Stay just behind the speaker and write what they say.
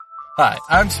Hi,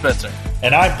 I'm Spencer.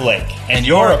 And I'm Blake. And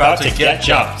you're about to get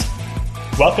jumped.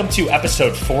 Welcome to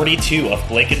episode 42 of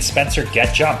Blake and Spencer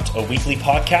Get Jumped, a weekly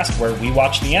podcast where we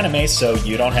watch the anime so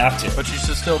you don't have to. But you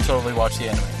should still totally watch the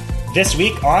anime. This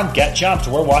week on Get Jumped,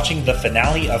 we're watching the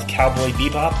finale of Cowboy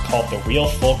Bebop called The Real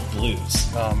Folk Blues.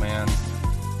 Oh, man.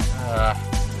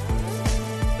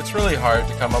 It's really hard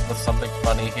to come up with something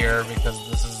funny here because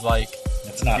this is like...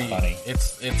 It's not funny.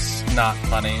 It's not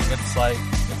funny.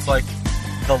 It's like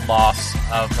the loss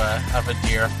of a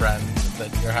dear friend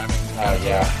that you're having. Oh,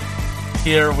 yeah.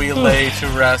 Here we lay to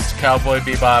rest Cowboy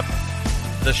Bebop,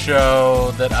 the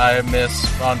show that I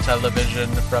miss on television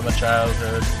from a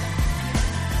childhood.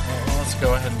 Well, let's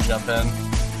go ahead and jump in.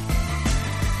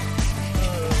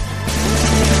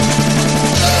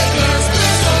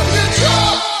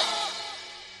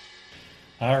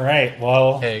 All right,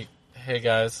 well... Hey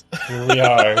guys. Here we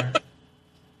are.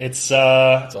 It's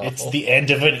the end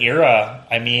of an era.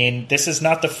 I mean, this is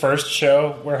not the first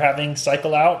show we're having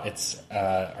cycle out. It's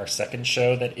our second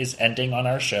show that is ending on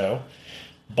our show.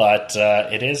 But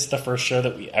it is the first show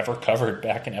that we ever covered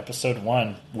back in episode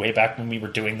 1, way back when we were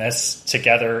doing this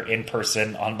together in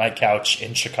person on my couch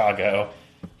in Chicago.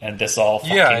 And this all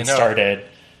fucking started.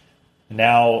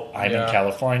 Now I'm in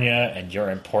California and you're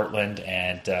in Portland,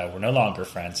 and we're no longer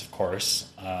friends, of course.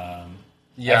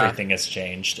 Everything has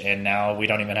changed, and now we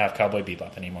don't even have Cowboy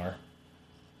Bebop anymore.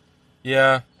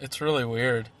 Yeah, it's really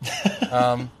weird.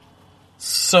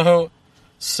 So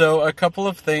a couple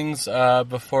of things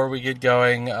before we get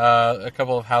going, a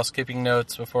couple of housekeeping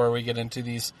notes before we get into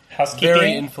these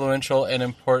very influential and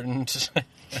important...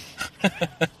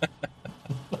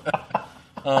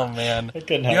 Oh man,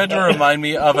 you had to remind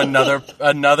me of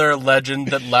another legend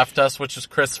that left us, which is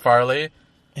Chris Farley.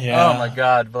 Yeah. Oh my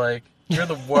God, Blake, you're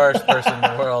the worst person in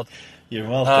the world. You're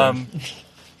welcome.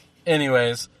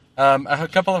 Anyways, a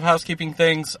couple of housekeeping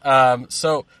things.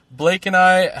 So Blake and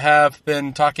I have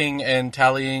been talking and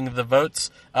tallying the votes.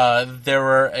 There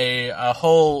were a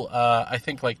whole, I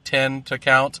think, like 10 to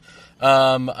count,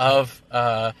 of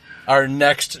our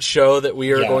next show that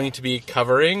we are going to be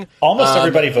covering. Almost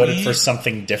everybody voted for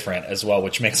something different as well,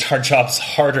 which makes our jobs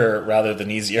harder rather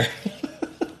than easier.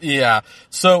 Yeah.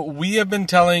 So we have been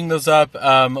tallying those up.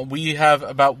 We have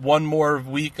about one more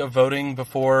week of voting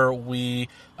before we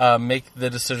make the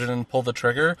decision and pull the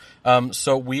trigger.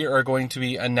 So we are going to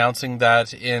be announcing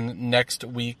that in next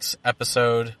week's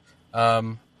episode.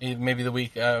 Maybe the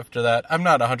week after that. I'm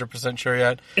not 100% sure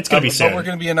yet. It's going to be soon. But we're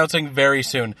going to be announcing very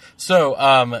soon. So,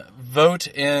 vote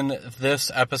in this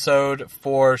episode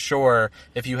for sure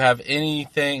if you have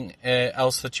anything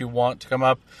else that you want to come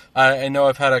up. I know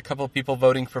I've had a couple of people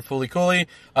voting for Fooly Cooly,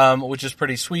 which is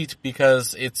pretty sweet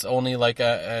because it's only like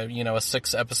a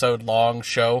 6-episode long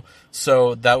show.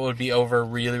 So that would be over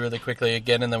really, really quickly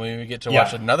again, and then we would get to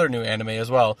watch another new anime as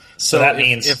well. So that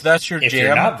means if that's your jam, if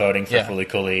you're not voting for Fooly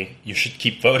Cooly, you should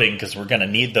keep voting because we're going to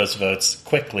need those votes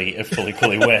quickly if Fooly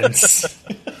Cooly wins.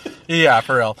 Yeah,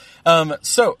 for real.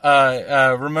 So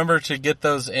remember to get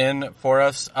those in for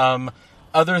us.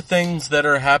 Other things that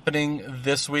are happening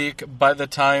this week, by the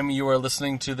time you are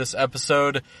listening to this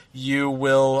episode, you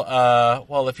will,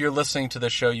 if you're listening to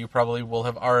this show, you probably will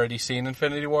have already seen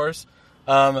Infinity Wars.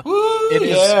 It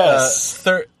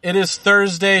is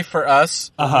Thursday for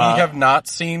us. We have not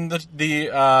seen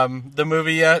the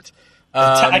movie yet.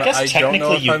 I guess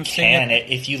technically you can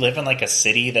if you live in like a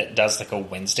city that does like a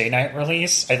Wednesday night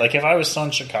release. If I was still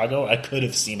in Chicago, I could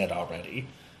have seen it already.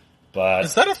 But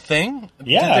is that a thing?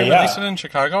 Yeah, Did they release it in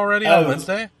Chicago already on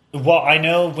Wednesday? Well, I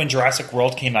know when Jurassic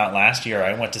World came out last year,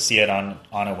 I went to see it on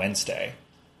a Wednesday.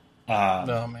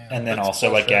 Oh man! And then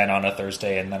also again on a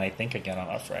Thursday, and then I think again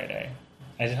on a Friday.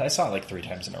 I saw it like 3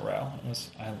 times in a row.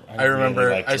 I remember.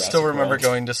 Really I still remember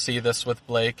going to see this with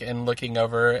Blake and looking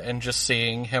over and just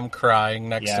seeing him crying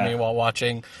next to me while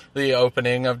watching the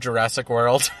opening of Jurassic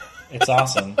World. It's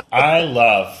awesome. I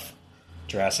love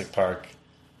Jurassic Park,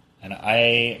 and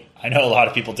I know a lot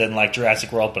of people didn't like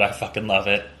Jurassic World, but I fucking love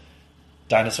it.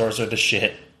 Dinosaurs are the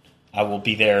shit. I will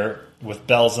be there with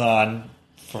bells on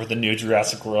for the new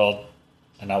Jurassic World,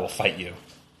 and I will fight you.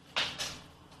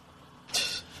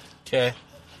 Okay.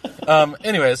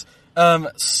 Anyways,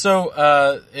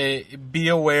 so be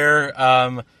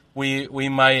aware. We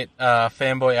might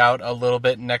fanboy out a little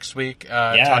bit next week,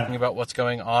 talking about what's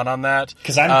going on that.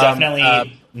 Because I'm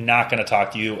definitely not going to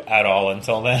talk to you at all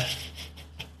until then.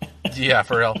 Yeah,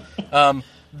 for real.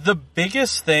 The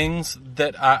biggest things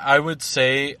that I would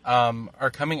say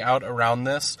are coming out around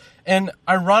this, and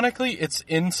ironically, it's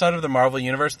inside of the Marvel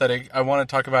Universe that I want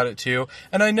to talk about it too.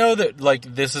 And I know that,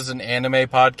 like, this is an anime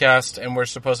podcast, and we're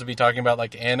supposed to be talking about,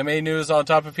 like, anime news on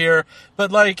top of here.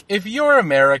 But, like, if you're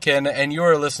American and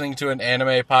you're listening to an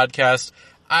anime podcast,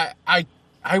 I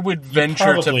would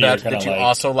venture to bet that you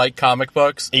also like comic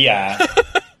books. Yeah.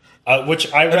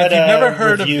 Which I read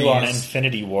a review on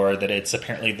Infinity War that it's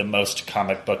apparently the most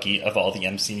comic booky of all the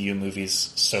MCU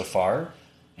movies so far,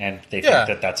 and they think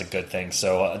that that's a good thing.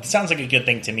 So it sounds like a good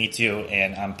thing to me too,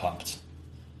 and I'm pumped.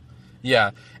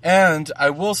 Yeah, and I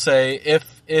will say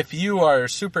if you are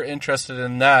super interested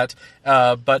in that,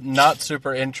 but not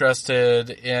super interested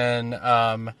in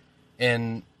other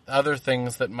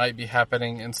things that might be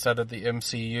happening instead of the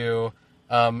MCU.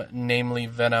 Namely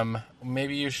Venom,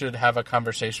 maybe you should have a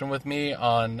conversation with me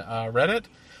on Reddit,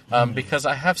 because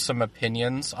I have some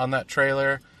opinions on that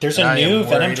trailer. There's a new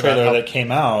Venom trailer that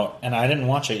came out, and I didn't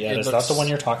watch it yet. Is that the one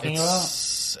you're talking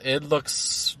about? It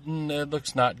looks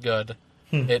not good.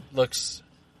 It looks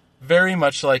very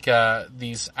much like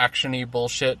these action-y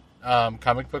bullshit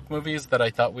comic book movies that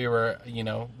I thought we're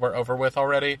over with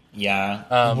already.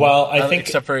 Yeah. Well, I think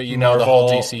except for Marvel, the whole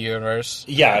DC universe.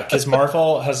 Yeah, because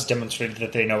Marvel has demonstrated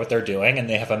that they know what they're doing and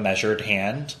they have a measured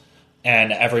hand,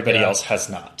 and everybody else has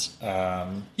not.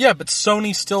 Yeah, but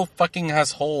Sony still fucking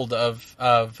has hold of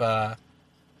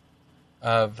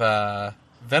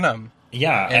Venom.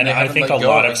 Yeah, and I think a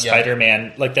lot of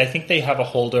Spider-Man, like, I think they have a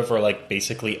hold over, like,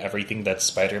 basically everything that's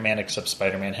Spider-Man except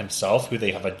Spider-Man himself, who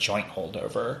they have a joint hold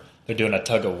over. They're doing a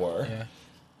tug-of-war. Yeah.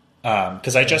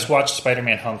 Because I just watched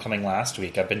Spider-Man Homecoming last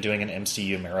week. I've been doing an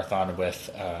MCU marathon with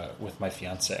my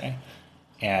fiance.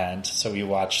 And so we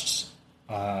watched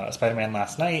Spider-Man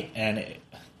last night, and it's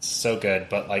so good.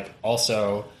 But, like,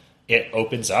 also, it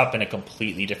opens up in a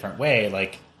completely different way.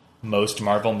 Like, most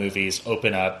Marvel movies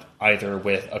open up either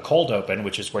with a cold open,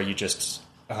 which is where you just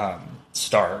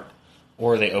start,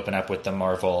 or they open up with the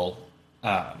Marvel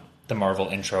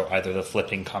intro, either the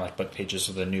flipping comic book pages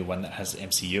or the new one that has the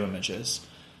MCU images.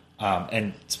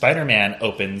 And Spider-Man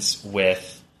opens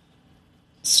with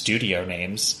studio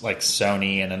names like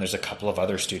Sony, and then there's a couple of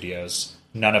other studios,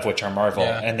 none of which are Marvel.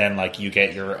 Yeah. And then, like, you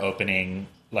get your opening,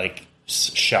 like,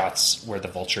 shots where the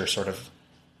Vulture sort of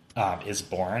is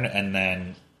born, and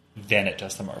then it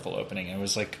does the Marvel opening. It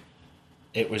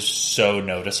was so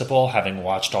noticeable, having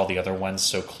watched all the other ones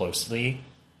so closely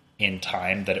in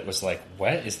time, that it was like,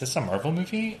 what? Is this a Marvel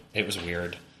movie? It was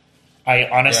weird. I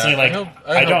honestly, I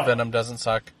hope Venom doesn't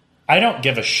suck. I don't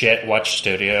give a shit what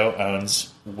studio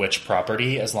owns which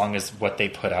property, as long as what they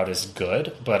put out is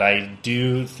good. But I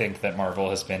do think that Marvel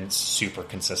has been super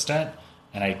consistent,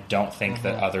 and I don't think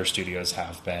that other studios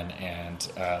have been. And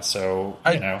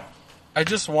I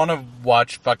just want to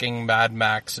watch fucking Mad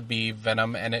Max be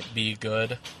Venom and it be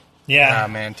good. Yeah. Ah,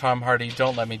 man, Tom Hardy,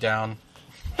 don't let me down.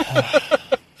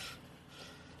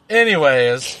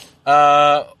 Anyways,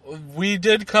 we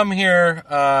did come here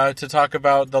to talk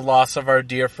about the loss of our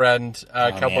dear friend,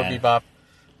 Cowboy Bebop,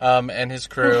 and his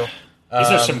crew. These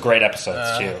are some great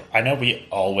episodes, too. I know we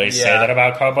always say that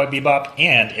about Cowboy Bebop,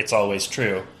 and it's always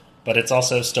true, but it's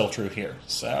also still true here,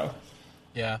 so...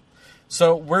 Yeah.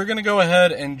 So we're going to go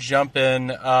ahead and jump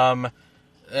in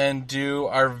and do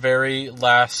our very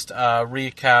last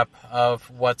recap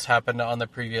of what's happened on the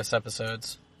previous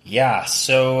episodes. Yeah,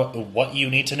 so what you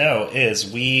need to know is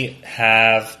we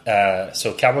have...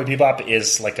 so Cowboy Bebop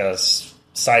is like a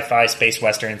sci-fi space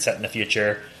western set in the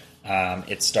future.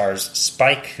 It stars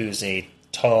Spike, who's a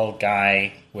tall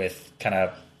guy with kind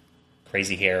of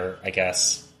crazy hair, I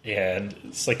guess. And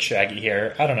slick, shaggy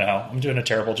hair. I don't know. I'm doing a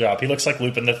terrible job. He looks like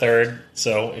Lupin the Third.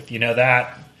 So if you know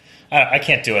that, I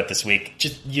can't do it this week.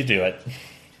 Just you do it.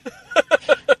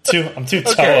 I'm too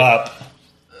toe up.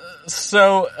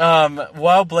 So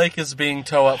while Blake is being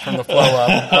toe up from the flow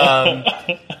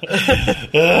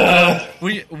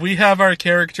up, we have our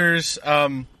characters.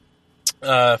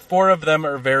 4 of them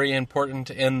are very important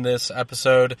in this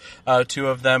episode. 2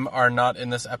 of them are not in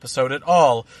this episode at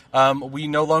all. We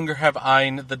no longer have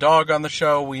Ein, the dog, on the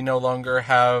show. We no longer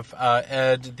have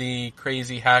Ed, the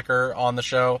crazy hacker, on the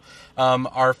show.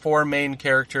 Our 4 main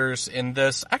characters in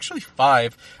this, actually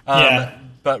 5,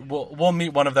 but we'll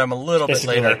meet one of them a little bit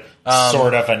later. Like,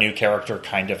 sort of a new character,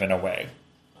 kind of, in a way.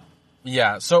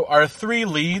 Yeah, so our 3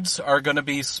 leads are going to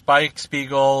be Spike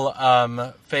Spiegel,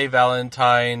 Faye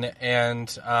Valentine, and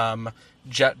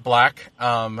Jet Black.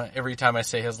 Every time I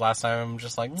say his last name, I'm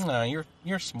just like, nah,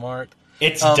 you're smart.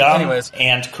 It's dumb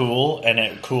and cool,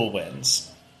 and cool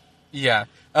wins. Yeah,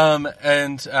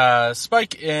 and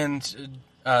Spike and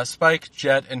Spike,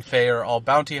 Jet, and Faye are all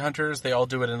bounty hunters. They all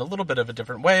do it in a little bit of a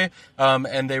different way,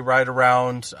 and they ride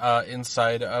around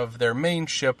inside of their main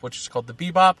ship, which is called the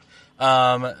Bebop.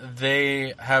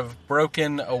 They have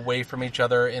broken away from each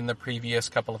other in the previous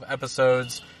couple of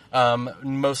episodes.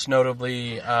 Most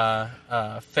notably,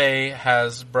 Faye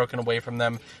has broken away from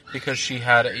them because she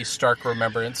had a stark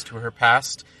remembrance to her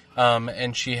past,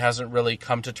 and she hasn't really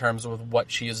come to terms with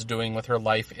what she is doing with her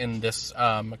life in this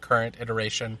current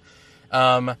iteration.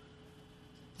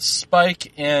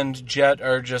 Spike and Jet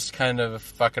are just kind of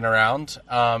fucking around,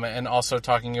 and also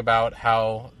talking about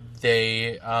how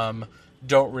they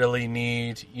don't really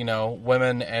need,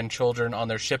 women and children on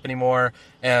their ship anymore,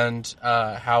 and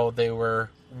how they were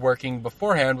working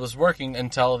beforehand was working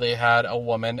until they had a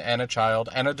woman and a child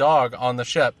and a dog on the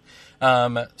ship.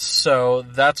 So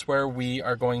that's where we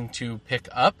are going to pick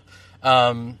up.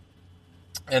 And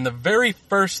the very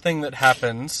first thing that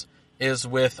happens is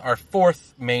with our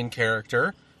fourth main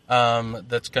character,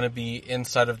 that's going to be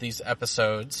inside of these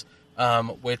episodes,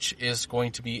 which is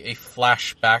going to be a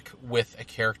flashback with a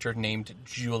character named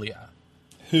Julia.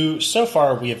 Who, so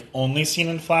far, we have only seen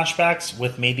in flashbacks,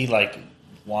 with maybe,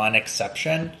 one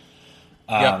exception.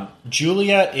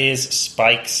 Julia is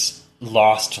Spike's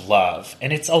lost love,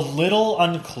 and it's a little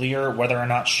unclear whether or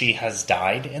not she has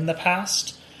died in the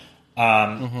past.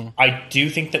 I do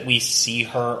think that we see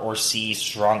her or see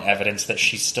strong evidence that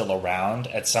she's still around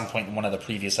at some point in one of the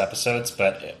previous episodes,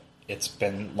 but it's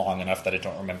been long enough that I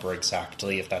don't remember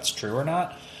exactly if that's true or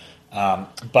not.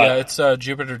 But it's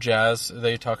Jupiter Jazz.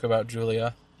 They talk about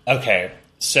Julia. Okay,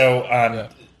 so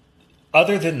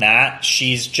other than that,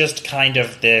 she's just kind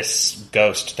of this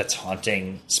ghost that's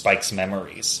haunting Spike's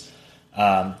memories.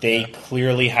 They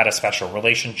clearly had a special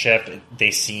relationship. They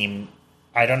seem...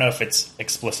 I don't know if it's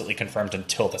explicitly confirmed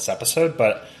until this episode,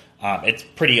 but it's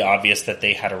pretty obvious that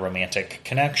they had a romantic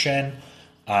connection.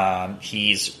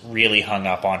 He's really hung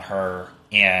up on her,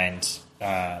 and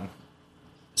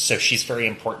so she's very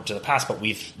important to the past, but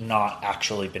we've not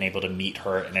actually been able to meet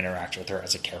her and interact with her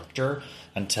as a character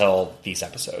until these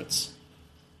episodes.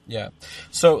 Yeah.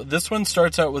 So this one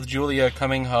starts out with Julia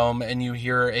coming home, and you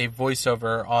hear a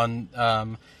voiceover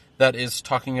on... that is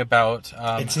talking about...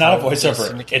 it's not a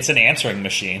voiceover. It's an answering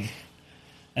machine.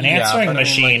 An answering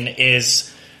machine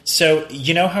is... So,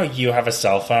 you know how you have a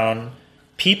cell phone?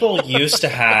 People used to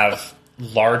have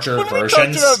larger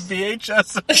versions... We talked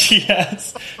about VHS.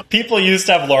 Yes. People used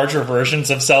to have larger versions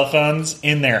of cell phones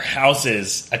in their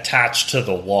houses attached to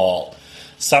the wall.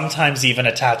 Sometimes even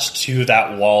attached to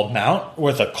that wall mount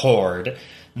with a cord.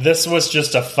 This was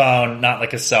just a phone, not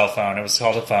like a cell phone. It was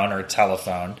called a phone or a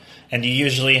telephone. And you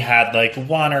usually had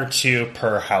one or two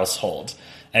per household.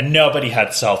 And nobody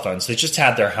had cell phones. They just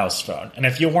had their house phone. And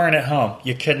if you weren't at home,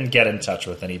 you couldn't get in touch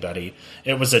with anybody.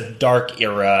 It was a dark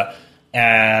era.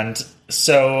 And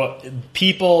so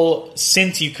people,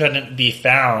 since you couldn't be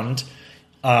found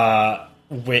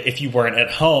if you weren't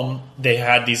at home, they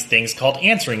had these things called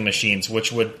answering machines,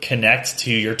 which would connect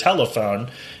to your telephone.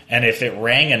 And if it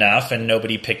rang enough and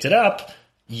nobody picked it up,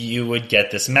 you would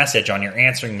get this message on your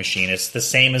answering machine. It's the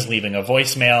same as leaving a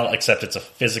voicemail, except it's a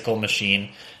physical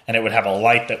machine, and it would have a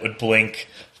light that would blink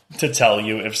to tell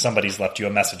you if somebody's left you a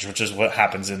message, which is what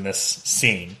happens in this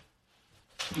scene.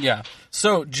 Yeah.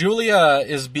 So Julia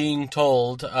is being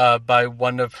told by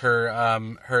one of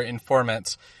her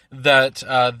informants that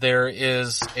there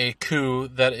is a coup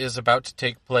that is about to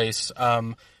take place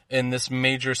in this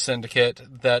major syndicate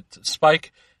that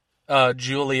Spike...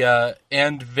 Julia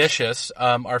and Vicious,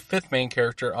 our fifth main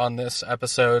character on this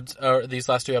episode, or these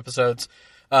last two episodes,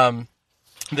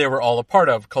 they were all a part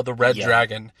of, called the Red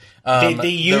Dragon. They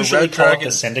usually call it the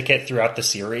Syndicate throughout the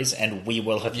series, and we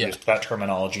will have used that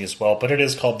terminology as well, but it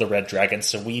is called the Red Dragon,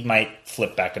 so we might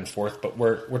flip back and forth, but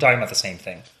we're talking about the same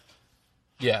thing.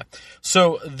 Yeah.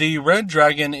 So the Red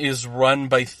Dragon is run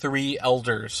by three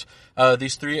elders.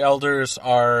 These three elders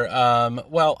are,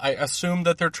 I assume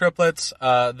that they're triplets.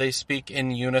 They speak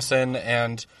in unison,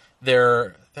 and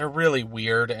they're really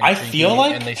weird and creepy,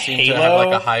 and they seem to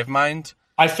have a hive mind.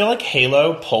 I feel like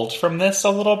Halo pulled from this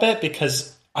a little bit,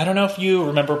 because I don't know if you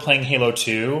remember playing Halo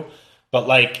 2, but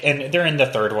and they're in the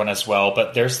third one as well,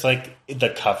 but there's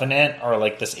the Covenant, or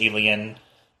this alien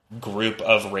group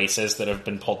of races that have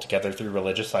been pulled together through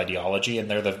religious ideology,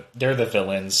 and they're the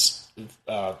villains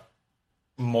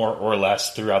more or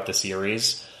less throughout the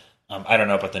series. I don't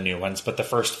know about the new ones, but the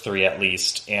first three at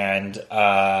least. And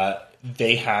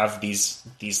they have these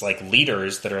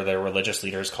leaders that are their religious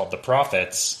leaders called the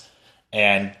Prophets,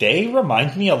 and they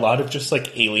remind me a lot of just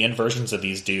alien versions of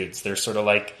these dudes. They're sort of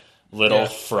little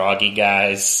froggy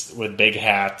guys with big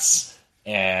hats,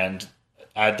 and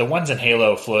the ones in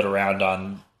Halo float around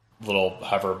on little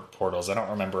hover portals. I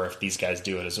don't remember if these guys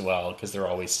do it as well because they're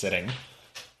always sitting.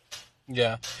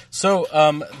 Yeah. So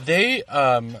they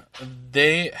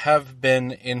have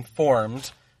been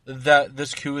informed that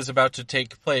this coup is about to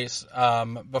take place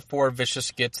before Vicious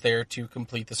gets there to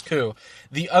complete this coup.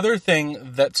 The other thing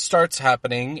that starts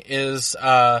happening is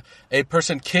a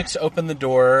person kicks open the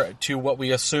door to what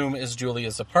we assume is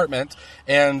Julia's apartment,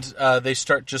 and they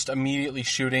start just immediately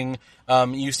shooting.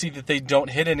 You see that they don't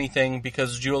hit anything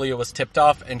because Julia was tipped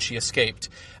off and she escaped.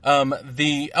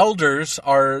 The elders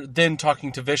are then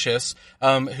talking to Vicious,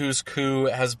 whose coup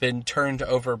has been turned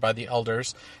over by the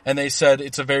elders, and they said,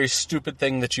 it's a very stupid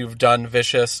thing that you've done,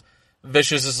 Vicious.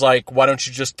 Vicious is like, why don't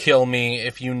you just kill me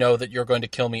if you know that you're going to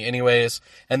kill me anyways?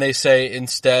 And they say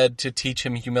instead, to teach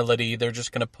him humility, they're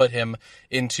just going to put him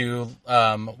into,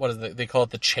 what is it? They call it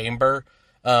the chamber.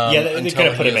 They're going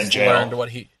to put him in jail.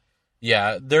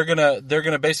 They're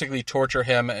gonna basically torture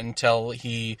him until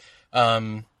he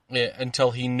knows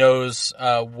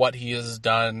what he has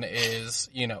done is,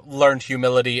 learned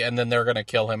humility, and then they're gonna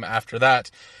kill him after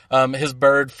that. His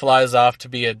bird flies off to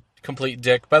be a complete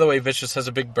dick. By the way, Vicious has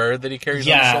a big bird that he carries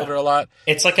on his shoulder a lot.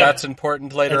 It's like that's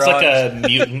important later on. It's like a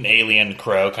mutant alien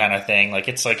crow kind of thing. Like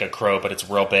it's like a crow, but it's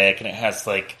real big, and it has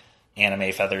like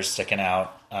anime feathers sticking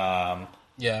out.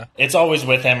 Yeah. It's always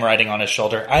with him riding on his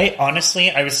shoulder. I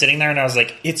was sitting there and I was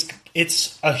like,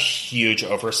 it's a huge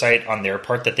oversight on their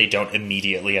part that they don't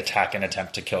immediately attack and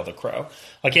attempt to kill the crow.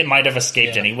 Like it might have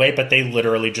escaped anyway, but they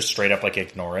literally just straight up like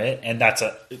ignore it, and that's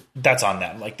on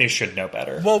them. Like they should know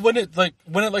better. Well, when it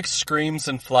screams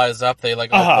and flies up, they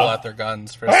pull out their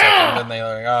guns for a second, and they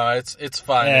it's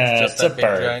fine. It's just that big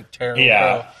bird. Giant terrible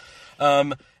crow.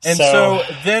 So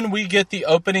then we get the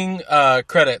opening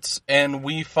credits, and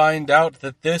we find out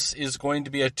that this is going to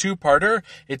be a two-parter.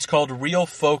 It's called Real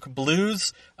Folk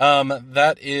Blues.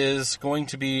 That is going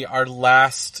to be our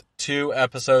last 2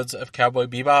 episodes of Cowboy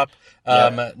Bebop,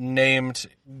 named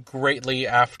greatly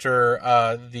after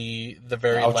the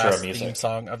very last theme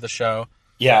song of the show.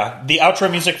 Yeah, the outro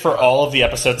music for all of the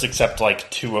episodes except like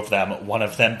 2 of them, one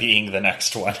of them being the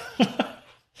next one.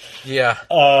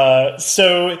 Yeah.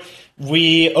 So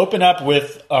we open up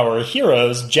with our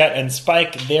heroes, Jet and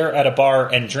Spike. They're at a bar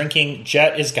and drinking.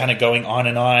 Jet is kind of going on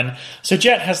and on. So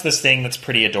Jet has this thing that's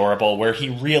pretty adorable where he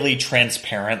really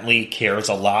transparently cares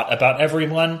a lot about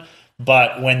everyone.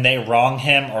 But when they wrong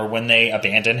him or when they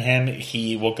abandon him,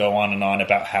 he will go on and on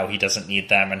about how he doesn't need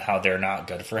them and how they're not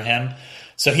good for him.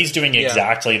 So he's doing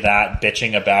exactly that,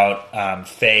 bitching about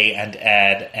Faye and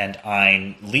Ed and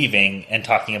Ein leaving and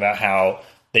talking about how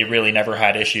they really never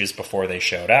had issues before they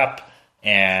showed up.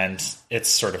 And it's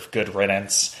sort of good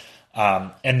riddance.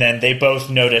 And then they both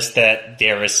notice that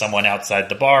there is someone outside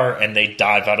the bar, and they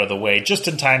dive out of the way just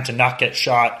in time to not get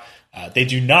shot. They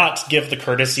do not give the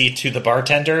courtesy to the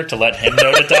bartender to let him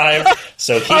know to dive,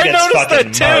 so he gets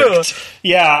fucking marked.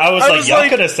 Yeah, I was like, y'all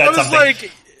could have said something.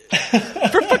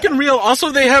 For fucking real.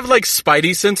 Also, they have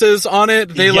spidey senses on it.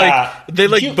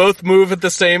 They both move at the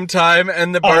same time,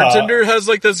 and the bartender has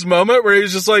this moment where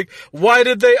he's just like, "Why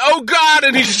did they? Oh God!"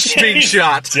 And he's just being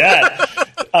shot. Dead.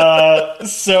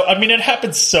 So I mean, it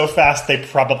happened so fast they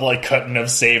probably couldn't have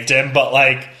saved him, but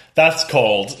that's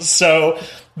cold. So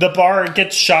the bar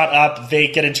gets shot up. They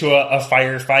get into a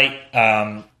firefight.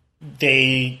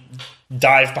 They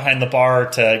dive behind the bar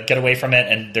to get away from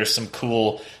it, and there's some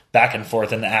cool back and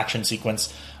forth in the action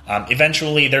sequence.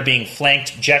 Eventually, they're being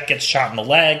flanked. Jet gets shot in the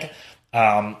leg,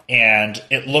 and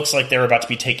it looks like they're about to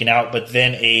be taken out, but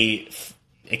then a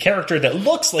character that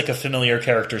looks like a familiar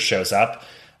character shows up.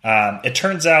 It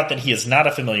turns out that he is not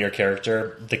a familiar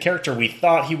character. The character we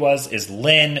thought he was is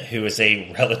Lynn, who is a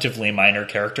relatively minor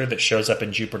character that shows up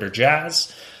in Jupiter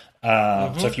Jazz.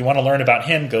 So if you want to learn about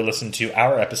him, go listen to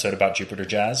our episode about Jupiter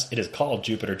Jazz. It is called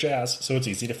Jupiter Jazz, so it's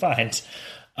easy to find.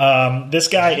 This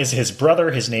guy is his brother.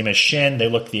 His name is Shin. They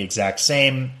look the exact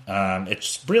same.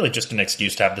 It's really just an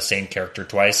excuse to have the same character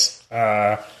twice.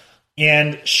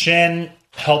 And Shin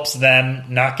helps them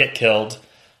not get killed.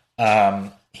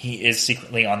 He is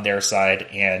secretly on their side.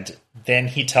 And then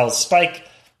he tells Spike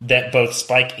that both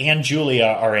Spike and Julia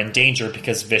are in danger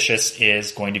because Vicious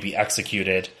is going to be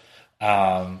executed.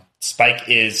 Spike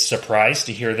is surprised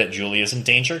to hear that Julia is in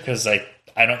danger because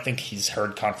I don't think he's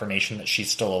heard confirmation that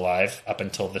she's still alive up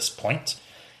until this point.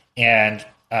 And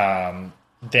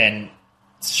then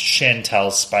Shin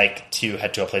tells Spike to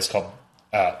head to a place called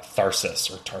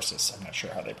Tharsis or Tarsus. I'm not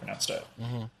sure how they pronounced it.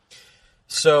 Mm-hmm.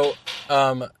 So,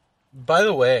 by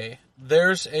the way,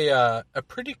 there's a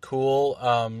pretty cool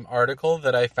article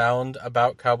that I found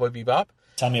about Cowboy Bebop.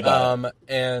 Tell me about it.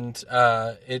 And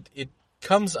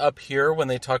comes up here when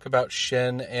they talk about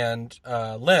Shin and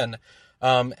Lin.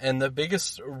 And the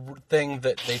biggest thing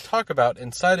that they talk about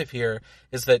inside of here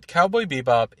is that Cowboy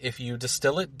Bebop, if you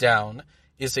distill it down,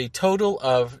 is a total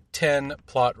of 10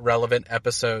 plot-relevant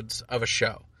episodes of a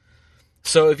show.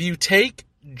 So if you take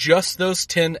just those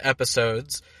 10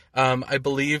 episodes, I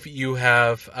believe you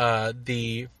have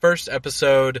the first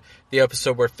episode, the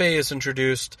episode where Faye is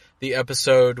introduced, the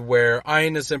episode where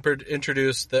Ein is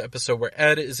introduced, the episode where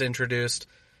Ed is introduced,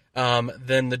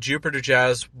 then the Jupiter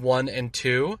Jazz 1 and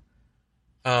 2.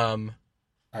 All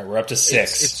right, we're up to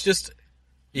 6. It's just...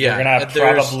 Yeah. We're going to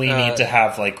probably need to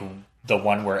have, like, the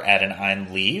one where Ed and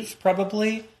Ein leave,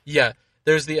 probably? Yeah.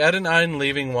 There's the Ed and Ein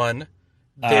leaving one.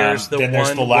 There's the then one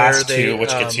there's the last where they, 2, which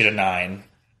gets you to 9.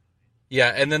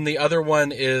 Yeah, and then the other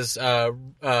one is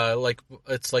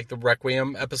it's like the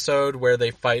Requiem episode where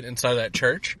they fight inside that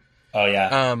church. Oh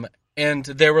yeah. And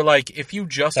they were like, if you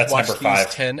just watch these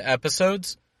 5. 10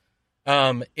 episodes,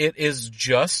 it is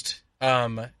just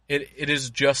it is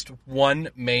just one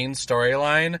main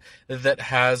storyline that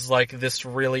has like this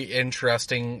really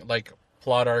interesting like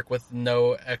plot arc with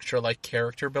no extra like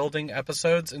character building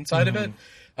episodes inside of it.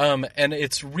 And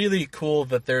it's really cool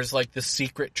that there's like the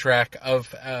secret track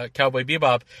of Cowboy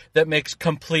Bebop that makes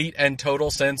complete and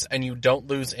total sense, and you don't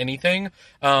lose anything.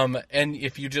 And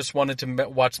if you just wanted to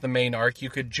watch the main arc, you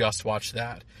could just watch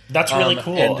that. That's really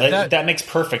cool. That makes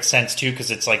perfect sense too, because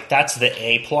it's like that's the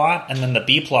A plot, and then the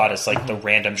B plot is like the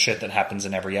random shit that happens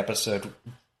in every episode.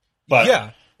 But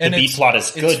yeah. And the B plot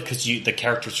is good because the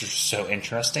characters are so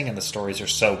interesting and the stories are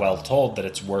so well told that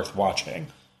it's worth watching.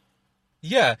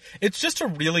 Yeah, it's just a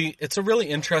really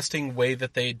interesting way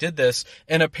that they did this,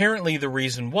 and apparently the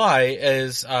reason why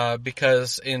is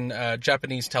because in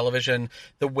Japanese television,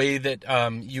 the way that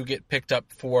you get picked up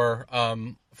for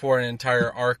an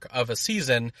entire arc of a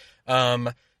season,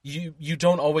 you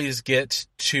don't always get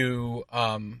to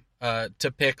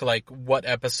pick like what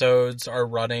episodes are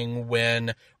running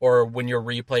when, or when your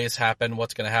replays happen,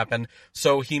 what's going to happen.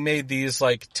 So he made these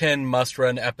like 10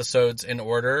 must-run episodes in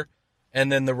order. And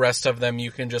then the rest of them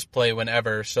you can just play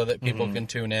whenever, so that people can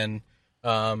tune in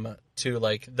to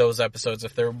like those episodes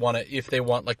if they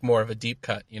want like more of a deep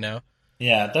cut, you know.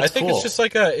 Yeah, that's cool. I think it's just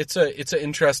like it's an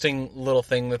interesting little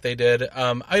thing that they did.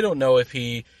 I don't know if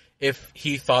he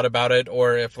thought about it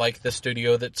or if like the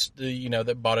studio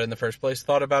that bought it in the first place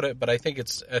thought about it, but I think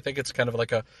it's kind of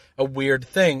like a weird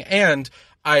thing. And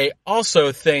I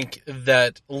also think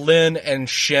that Lin and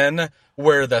Shin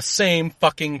were the same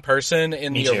fucking person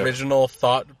in the original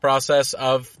thought process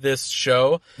of this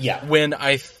show. Yeah. When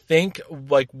I think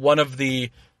like one of the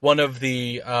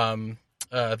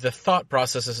thought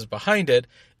processes behind it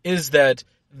is that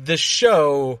the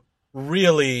show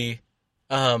really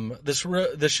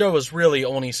the show was really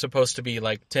only supposed to be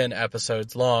like 10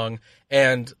 episodes long,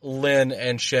 and Lin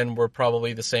and Shin were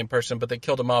probably the same person, but they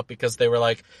killed him off because they were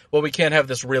like, well, we can't have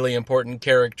this really important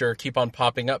character keep on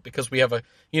popping up because we have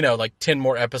like 10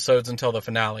 more episodes until the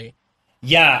finale.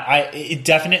 Yeah, it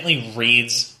definitely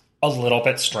reads a little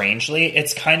bit strangely.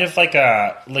 It's kind of like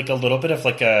a little bit of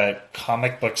like a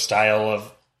comic book style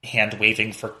of hand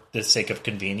waving for the sake of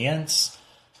convenience.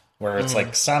 Where it's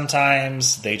like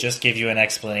sometimes they just give you an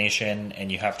explanation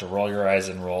and you have to roll your eyes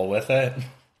and roll with it.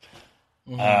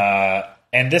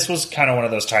 And this was kind of one of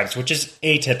those times, which is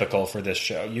atypical for this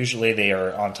show. Usually they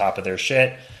are on top of their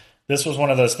shit. This was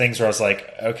one of those things where I was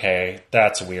like, okay,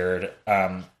 that's weird.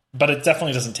 But it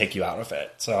definitely doesn't take you out of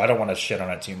it. So I don't want to shit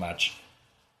on it too much.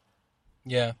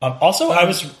 Yeah. Also,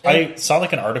 I saw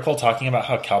like an article talking about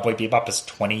how Cowboy Bebop is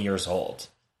 20 years old.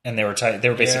 And they were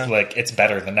basically like, it's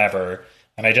better than ever.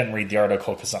 And I didn't read the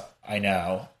article because I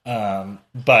know.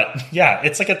 But yeah,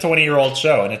 it's like a 20-year-old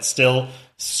show, and it's still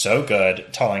so good,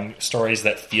 telling stories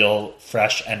that feel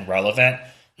fresh and relevant,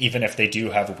 even if they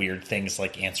do have weird things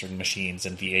like answering machines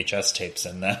and VHS tapes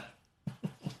in them.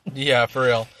 Yeah, for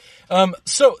real.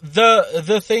 So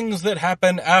the things that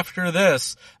happen after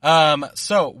this.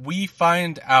 So we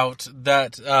find out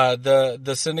that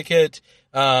the Syndicate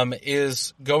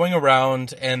is going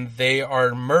around and they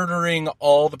are murdering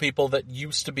all the people that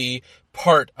used to be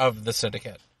part of the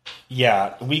Syndicate.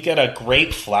 Yeah, we get a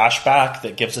great flashback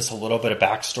that gives us a little bit of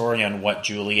backstory on what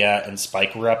Julia and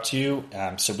Spike were up to.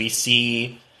 So we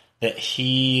see that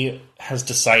he has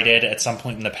decided at some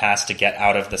point in the past to get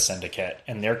out of the Syndicate,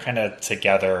 and they're kind of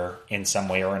together in some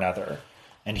way or another.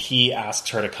 And he asks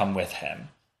her to come with him.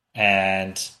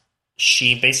 And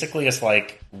she basically is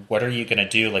like, what are you going to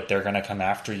do? Like, they're going to come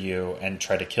after you and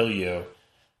try to kill you.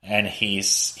 And he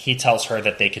tells her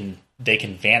that they can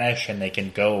vanish and they can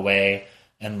go away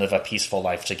and live a peaceful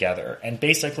life together. And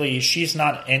basically, she's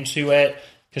not into it.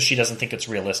 because she doesn't think it's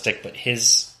realistic. But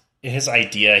his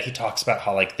idea, he talks about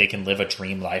how like they can live a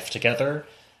dream life together,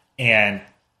 and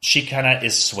she kind of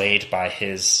is swayed by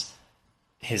his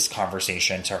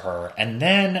conversation to her. And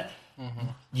then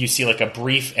you see like a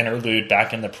brief interlude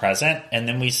back in the present, and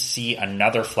then we see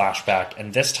another flashback,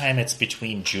 and this time it's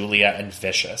between Julia and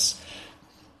Vicious.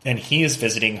 And he is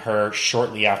visiting her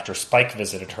shortly after Spike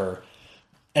visited her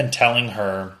and telling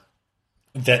her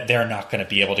that they're not going to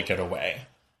be able to get away.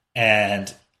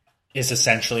 And is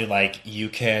essentially like, you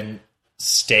can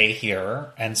stay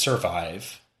here and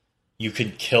survive. You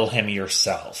can kill him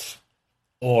yourself.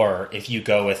 Or if you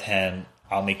go with him,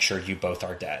 I'll make sure you both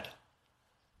are dead.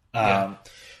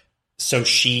 So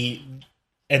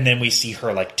and then we see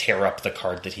her like tear up the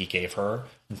card that he gave her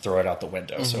and throw it out the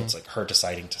window. So it's like her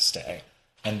deciding to stay.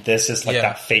 And this is like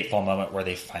that fateful moment where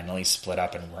they finally split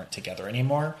up and weren't together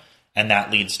anymore. And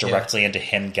that leads directly into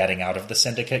him getting out of the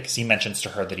syndicate, because he mentions to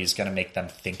her that he's going to make them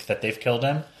think that they've killed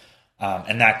him.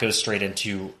 And that goes straight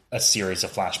into a series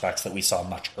of flashbacks that we saw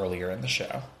much earlier in the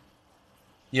show.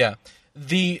 Yeah.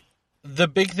 The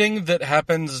big thing that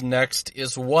happens next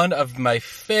is one of my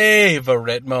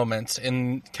favorite moments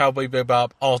in Cowboy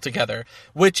Bebop altogether,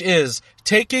 which is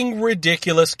taking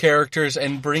ridiculous characters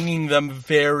and bringing them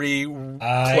very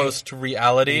close to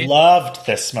reality. Loved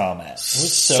this moment. It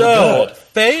was so good.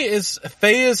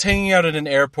 Faye is hanging out at an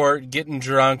airport, getting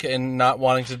drunk and not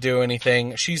wanting to do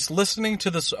anything. She's listening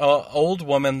to this old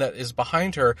woman that is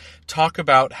behind her talk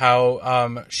about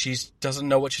how she doesn't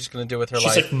know what she's going to do with her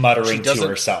life. She's like muttering to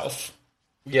herself.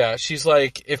 Yeah, she's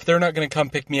like, if they're not going to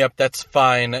come pick me up, that's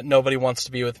fine. Nobody wants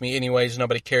to be with me anyways.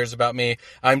 Nobody cares about me.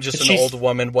 I'm just an old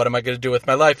woman. What am I going to do with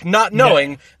my life? Not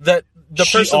knowing that the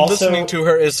person listening to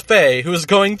her is Faye, who is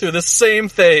going through the same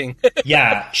thing.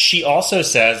 Yeah, she also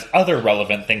says other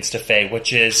relevant things to Faye,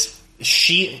 which is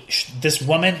this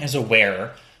woman is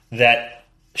aware that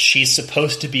she's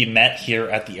supposed to be met here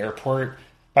at the airport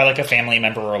by like a family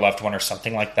member or a loved one or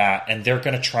something like that, and they're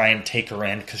going to try and take her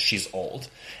in because she's old.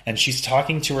 And she's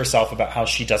talking to herself about how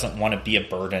she doesn't want to be a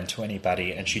burden to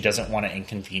anybody, and she doesn't want to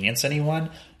inconvenience anyone,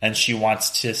 and she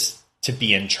wants to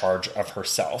be in charge of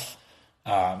herself.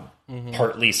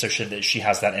 Partly so that she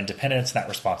has that independence and that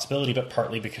responsibility, but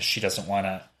partly because she doesn't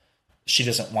want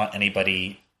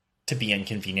anybody to be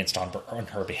inconvenienced on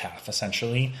her behalf,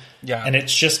 essentially. Yeah. And it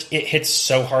hits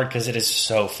so hard because it is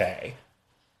so Faye.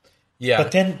 Yeah.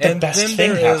 But then the best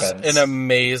thing happens. Is an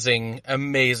amazing,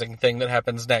 amazing thing that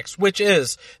happens next, which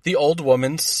is the old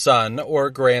woman's son or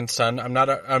grandson. I'm not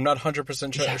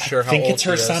 100% sure how old he is. I think it's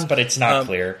her son, but it's not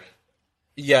clear.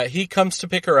 Yeah, he comes to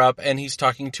pick her up, and he's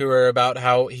talking to her about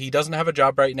how he doesn't have a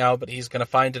job right now, but he's going to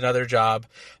find another job.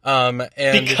 And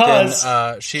because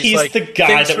then, she's he's like, the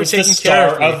guy that was the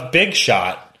star of Big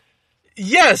Shot.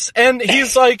 Yes, and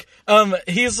he's like,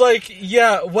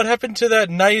 yeah, what happened to that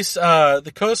nice,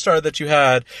 the co-star that you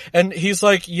had? And he's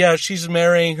like, yeah, she's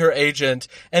marrying her agent.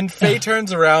 And Faye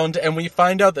turns around, and we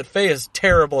find out that Faye is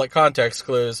terrible at context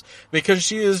clues, because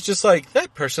she is just like,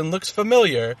 that person looks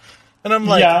familiar. And I'm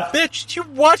like, bitch, you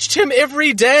watched him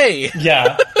every day.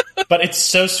 Yeah. But it's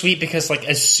so sweet because, like,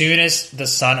 as soon as the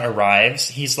son arrives,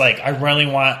 he's like, I really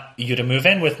want you to move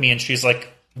in with me. And she's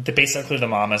like, basically the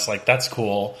mom is like, that's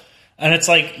cool. And it's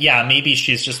like, yeah, maybe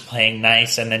she's just playing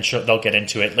nice and then they'll get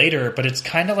into it later. But it's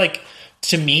kind of like,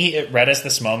 to me, it read as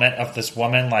this moment of this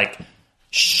woman, like,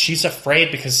 she's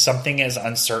afraid because something is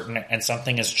uncertain and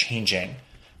something is changing.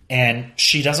 And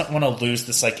she doesn't want to lose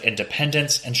this, like,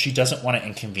 independence, and she doesn't want to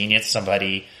inconvenience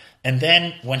somebody. And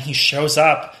then when he shows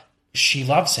up, she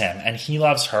loves him, and he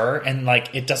loves her, and,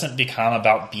 like, it doesn't become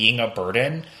about being a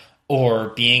burden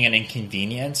or being an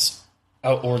inconvenience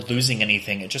or losing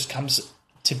anything. It just comes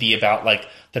to be about, like,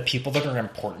 the people that are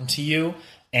important to you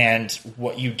and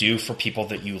what you do for people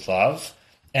that you love.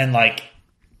 And, like,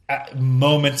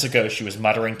 moments ago, she was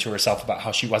muttering to herself about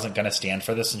how she wasn't going to stand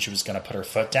for this and she was going to put her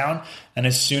foot down. And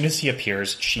as soon as he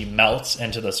appears, she melts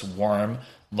into this warm,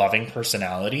 loving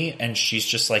personality. And she's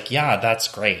just like, yeah, that's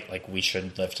great. Like, we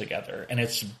should live together. And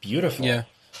it's beautiful. Yeah.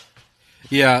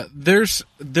 Yeah. There's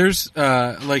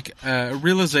like a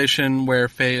realization where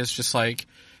Faye is just like,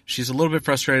 she's a little bit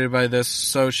frustrated by this.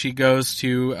 So she goes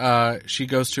to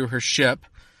her ship.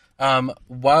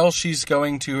 While she's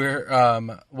going to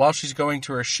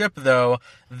her ship, though,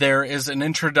 there is an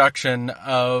introduction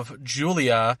of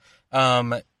Julia,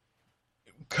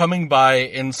 coming by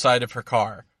inside of her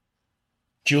car.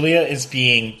 Julia is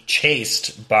being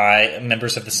chased by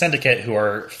members of the syndicate who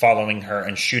are following her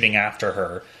and shooting after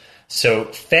her. So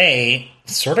Faye,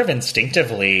 sort of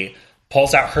instinctively,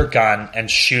 pulls out her gun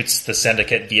and shoots the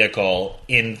Syndicate vehicle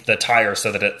in the tire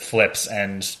so that it flips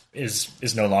and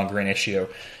is no longer an issue.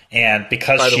 And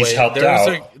because she's helped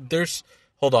out...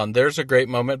 Hold on, there's a great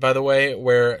moment, by the way,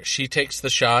 where she takes the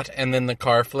shot and then the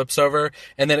car flips over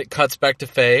and then it cuts back to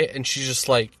Faye and she's just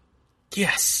like,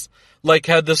 yes! Like,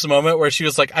 had this moment where she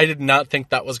was like, I did not think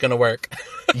that was going to work.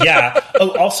 Yeah.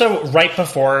 Also, right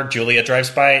before Julia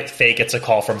drives by, Faye gets a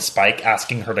call from Spike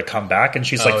asking her to come back, and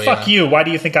she's like, fuck you, why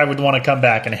do you think I would want to come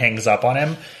back? And hangs up on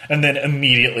him, and then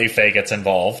immediately Faye gets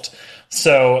involved.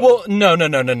 So... Well,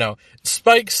 no.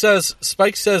 Spike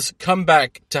says, come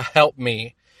back to help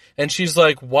me. And she's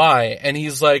like, why? And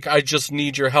he's like, I just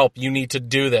need your help. You need to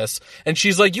do this. And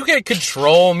she's like, you can't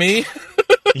control me.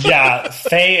 Yeah,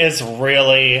 Faye is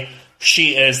really...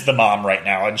 She is the mom right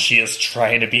now, and she is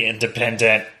trying to be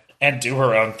independent and do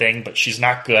her own thing, but she's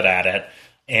not good at it.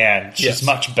 And she's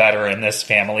much better in this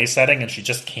family setting, and she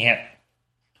just can't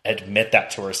admit that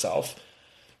to herself.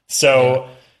 So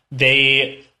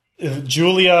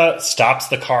Julia stops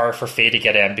the car for Faye to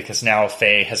get in, because now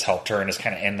Faye has helped her and is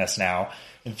kind of in this now.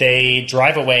 They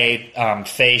drive away.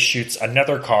 Faye shoots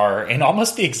another car in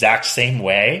almost the exact same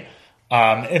way.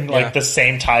 In the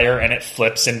same tire, and it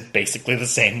flips in basically the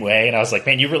same way. And I was like,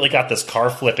 man, you really got this car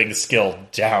flipping skill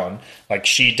down. Like,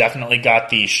 she definitely got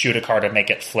the shoot a car to make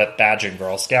it flip badge in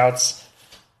Girl Scouts.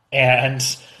 And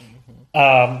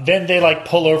then they like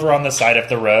pull over on the side of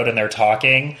the road and they're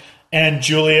talking. And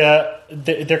Julia,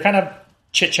 they're kind of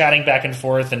chit-chatting back and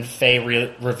forth, and Faye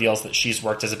reveals that she's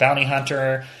worked as a bounty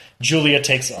hunter. Julia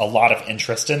takes a lot of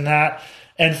interest in that.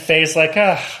 And Faye's like,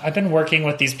 I've been working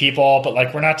with these people, but,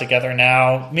 like, we're not together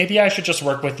now. Maybe I should just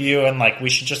work with you, and, like,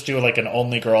 we should just do, like, an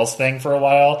only girls thing for a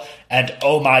while. And,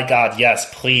 oh, my God,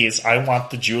 yes, please. I want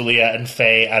the Julia and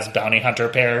Faye as bounty hunter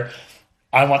pair.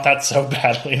 I want that so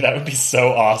badly. That would be so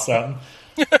awesome.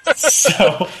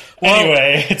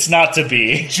 Anyway, it's not to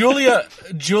be.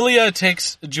 Julia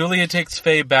takes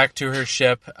Faye back to her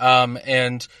ship,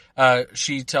 and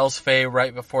she tells Faye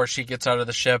right before she gets out of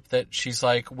the ship that she's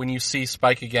like, when you see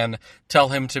Spike again, tell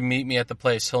him to meet me at the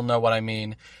place. He'll know what I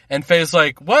mean. And Faye's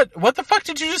like, what the fuck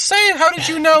did you just say? How did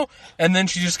you know? And then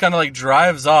she just kind of like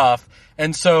drives off.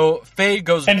 And so Faye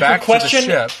goes back to the ship.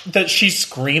 And her question that she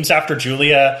screams after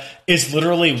Julia is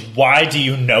literally, why do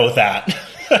you know that?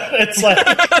 It's like,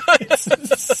 it's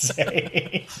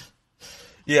insane.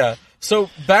 Yeah. So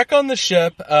back on the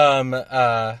ship,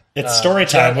 it's story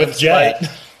time with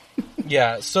Jet.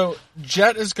 Yeah. So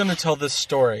Jet is going to tell this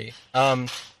story. Isn't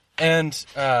this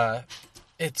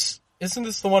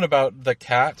the one about the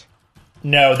cat?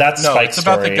 No, that's Spike's it's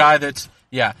about story. the guy that's,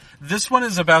 this one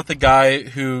is about the guy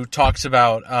who talks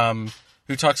about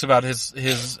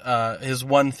his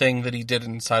one thing that he did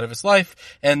inside of his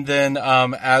life, and then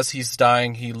as he's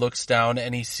dying, he looks down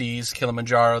and he sees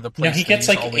Kilimanjaro, the place. No, he gets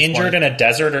like injured in a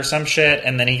desert or some shit,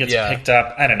 and then he gets picked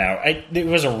up. I don't know. It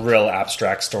was a real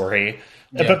abstract story,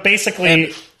 but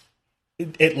basically,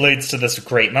 it leads to this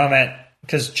great moment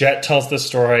because Jet tells the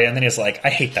story, and then he's like, "I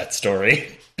hate that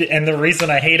story," and the reason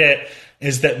I hate it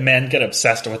is that men get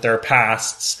obsessed with their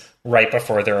pasts right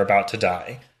before they're about to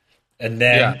die. And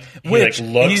then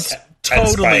he's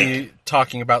totally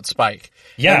talking about Spike.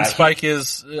 Yeah. And Spike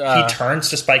is... he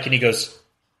turns to Spike and he goes,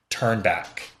 turn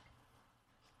back.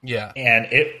 Yeah. And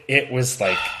it was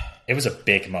like... It was a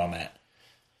big moment.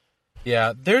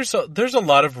 Yeah. There's a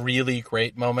lot of really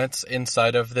great moments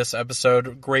inside of this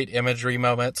episode. Great imagery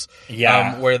moments.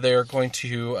 Yeah. Where they're going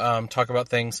to talk about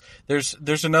things.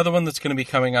 There's another one that's going to be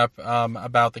coming up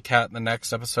about the cat in the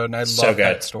next episode, and I love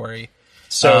that story.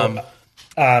 So...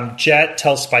 Jet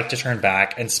tells Spike to turn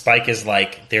back, and Spike is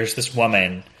like, there's this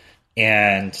woman,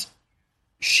 and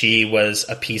she was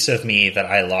a piece of me that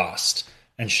I lost,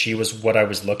 and she was what I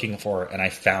was looking for, and I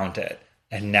found it,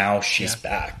 and now she's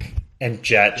back. And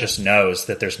Jet just knows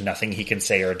that there's nothing he can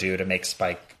say or do to make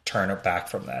Spike turn back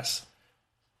from this.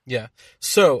 Yeah.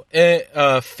 So,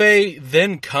 Faye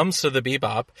then comes to the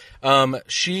Bebop.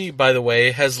 She, by the way,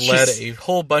 has led a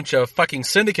whole bunch of fucking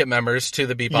Syndicate members to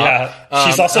the Bebop. Yeah.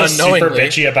 She's also super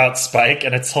bitchy about Spike,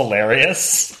 and it's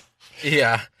hilarious.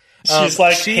 Yeah. She's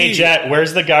like, hey, Jet,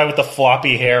 where's the guy with the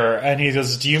floppy hair? And he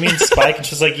goes, do you mean Spike? And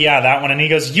she's like, yeah, that one. And he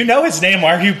goes, you know his name.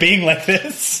 Why are you being like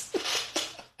this?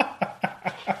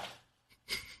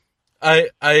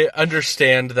 I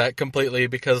understand that completely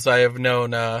because I have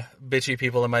known bitchy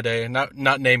people in my day. Not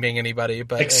naming anybody,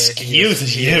 but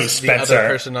excuse you, Spencer. The other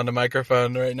person on the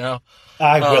microphone right now.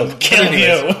 I will kill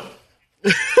you.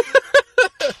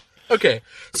 Okay,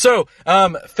 so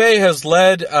Faye has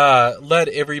led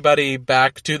everybody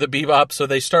back to the Bebop, so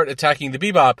they start attacking the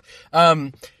Bebop.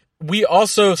 we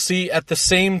also see at the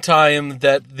same time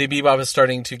that the Bebop is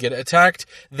starting to get attacked,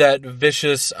 that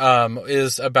Vicious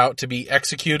is about to be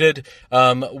executed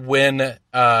when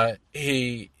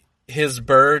his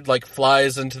bird like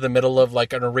flies into the middle of like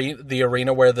the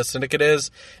arena where the Syndicate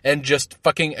is and just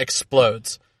fucking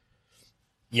explodes.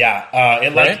 Yeah,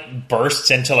 it like bursts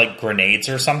into like grenades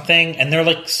or something, and they're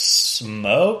like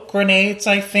smoke grenades,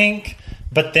 I think.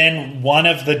 But then one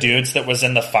of the dudes that was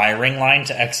in the firing line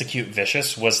to execute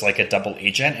Vicious was like a double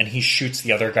agent, and he shoots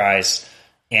the other guys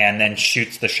and then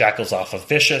shoots the shackles off of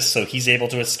Vicious, so he's able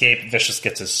to escape. Vicious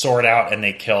gets his sword out, and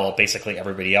they kill basically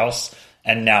everybody else.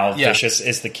 And now Vicious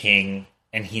is the king,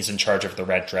 and he's in charge of the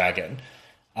Red Dragon.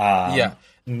 Meanwhile,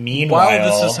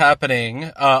 while this is happening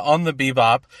on the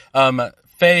Bebop,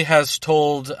 Faye has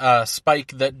told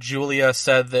Spike that Julia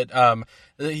said that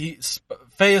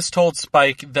Faye has told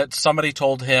Spike that somebody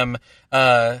told him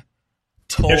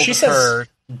she says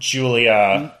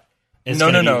Julia is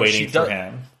going to be waiting for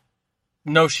him.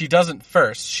 No, she doesn't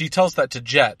first. She tells that to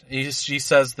Jet. She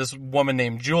says this woman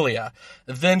named Julia.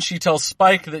 Then she tells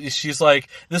Spike that she's like,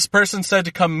 this person said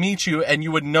to come meet you and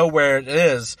you would know where it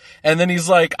is. And then he's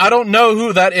like, I don't know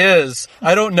who that is.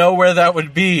 I don't know where that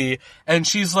would be. And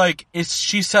she's like,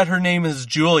 she said her name is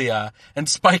Julia. And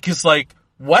Spike is like,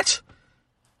 what?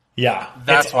 Yeah,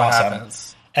 that's what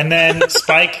happens. And then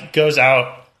Spike goes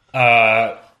out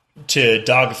to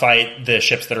dogfight the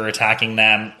ships that are attacking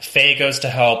them. Faye goes to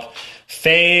help.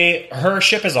 Faye, her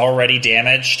ship is already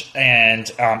damaged,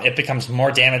 and it becomes more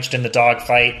damaged in the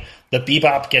dogfight. The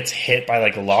Bebop gets hit by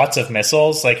like lots of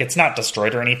missiles. Like, it's not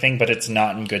destroyed or anything, but it's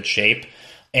not in good shape.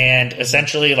 And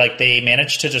essentially, like, they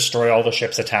manage to destroy all the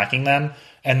ships attacking them.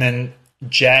 And then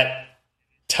Jet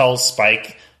tells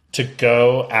Spike to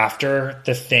go after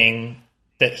the thing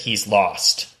that he's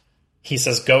lost. He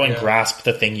says, go and grasp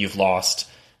the thing you've lost.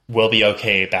 We'll be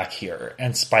okay back here.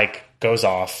 And Spike goes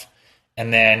off.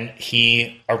 And then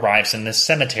he arrives in this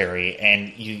cemetery,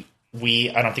 and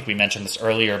I don't think we mentioned this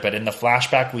earlier, but in the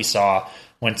flashback we saw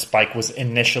when Spike was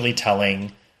initially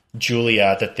telling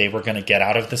Julia that they were going to get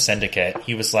out of the Syndicate,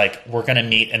 he was like, we're going to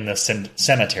meet in the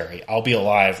cemetery. I'll be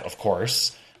alive, of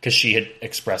course, because she had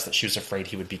expressed that she was afraid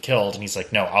he would be killed. And he's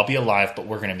like, no, I'll be alive, but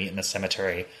we're going to meet in the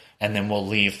cemetery, and then we'll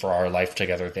leave for our life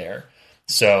together there.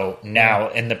 So now,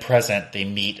 in the present, they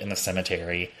meet in the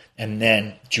cemetery, and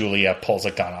then Julia pulls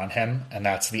a gun on him, and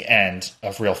that's the end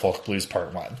of Real Folk Blues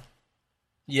Part 1.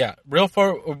 Yeah, Real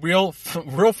Folk Blues.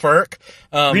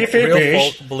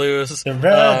 The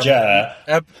Raja.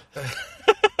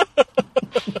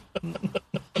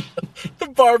 The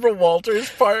Barbara Walters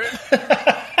part.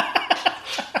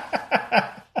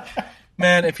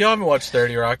 Man, if y'all haven't watched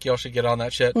 30 Rock, y'all should get on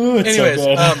that shit. Ooh,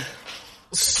 anyways,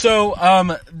 so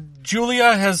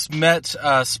Julia has met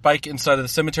Spike inside of the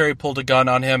cemetery, pulled a gun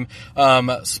on him.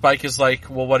 Spike is like,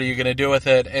 well, what are you going to do with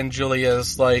it? And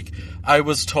Julia's like, I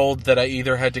was told that I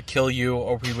either had to kill you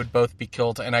or we would both be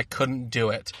killed, and I couldn't do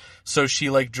it. So she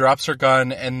like drops her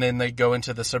gun, and then they go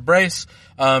into this embrace,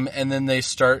 and then they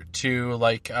start to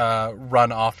like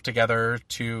run off together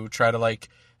to try to like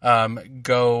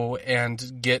go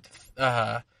and get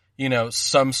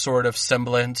some sort of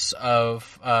semblance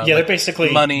of they're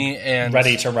basically money and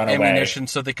ready to run ammunition away,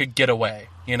 so they could get away.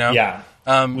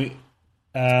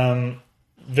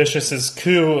 Vicious's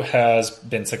coup has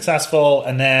been successful,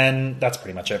 and then that's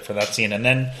pretty much it for that scene. And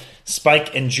then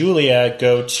Spike and Julia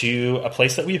go to a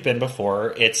place that we've been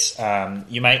before. It's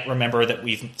you might remember that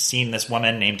we've seen this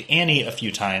woman named Annie a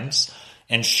few times,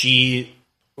 and she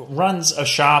runs a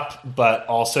shop, but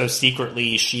also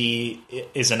secretly she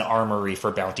is an armory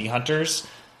for bounty hunters.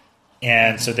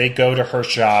 And so they go to her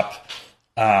shop.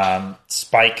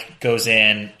 Spike goes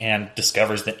in and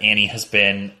discovers that Annie has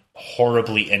been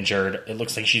horribly injured. It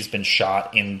looks like she's been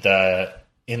shot in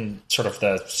sort of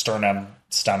the sternum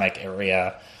stomach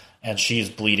area, and she's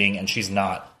bleeding, and she's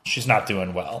not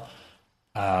doing well.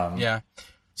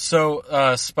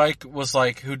 So Spike was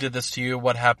like, who did this to you?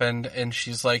 What happened? And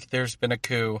she's like, there's been a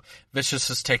coup. Vicious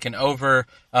has taken over.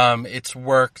 It's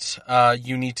worked.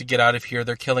 You need to get out of here.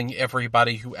 They're killing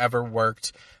everybody who ever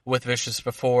worked with Vicious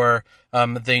before.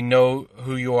 They know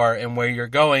who you are and where you're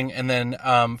going. And then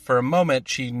for a moment,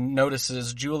 she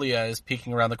notices Julia is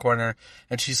peeking around the corner.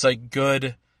 And she's like,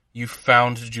 good, you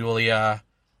found Julia.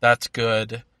 That's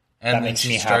good. And that then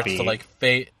she starts happy. to like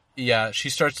fade. Yeah, she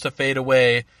starts to fade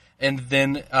away. And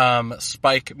then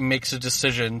Spike makes a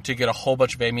decision to get a whole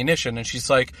bunch of ammunition. And she's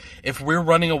like, if we're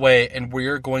running away and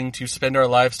we're going to spend our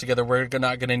lives together, we're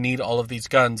not going to need all of these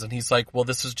guns. And he's like, well,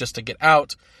 this is just to get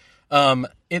out. No,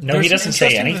 he doesn't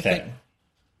say anything.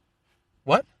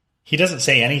 What? He doesn't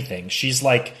say anything. She's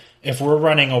like, if we're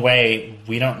running away,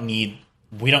 we don't need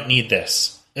we don't need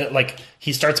this.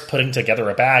 He starts putting together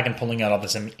a bag and pulling out all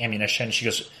this ammunition. She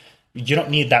goes, you don't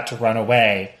need that to run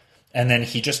away. And then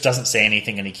he just doesn't say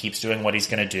anything, and he keeps doing what he's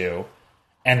going to do.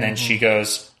 And then she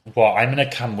goes, well, I'm going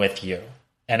to come with you,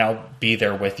 and I'll be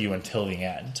there with you until the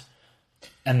end.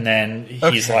 And then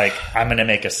he's like, I'm going to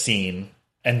make a scene.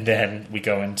 And then we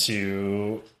go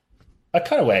into a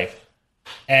cutaway.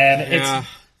 And it's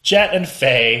Jet and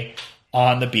Faye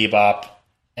on the Bebop.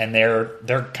 And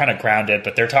they're kind of grounded,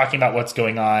 but they're talking about what's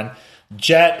going on.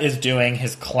 Jet is doing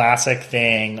his classic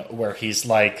thing where he's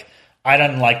like, I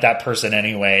didn't like that person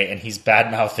anyway, and he's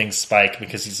bad-mouthing Spike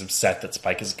because he's upset that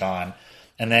Spike is gone.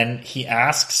 And then he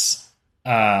asks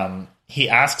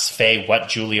Faye what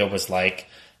Julia was like,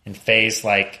 and Faye's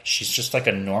like, she's just like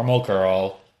a normal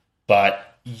girl,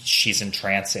 but she's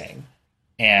entrancing.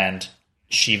 And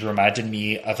she reminded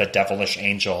me of a devilish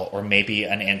angel, or maybe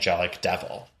an angelic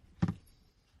devil.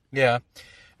 Yeah.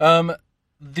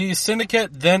 The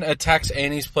Syndicate then attacks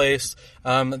Annie's place.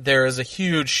 There is a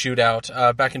huge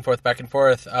shootout, back and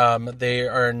forth. They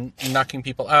are knocking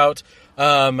people out,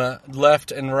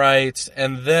 left and right.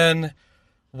 And then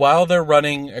while they're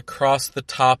running across the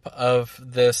top of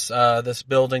this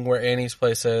building where Annie's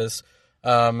place is,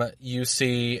 you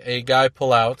see a guy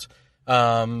pull out,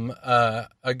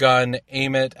 a gun,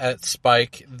 aim it at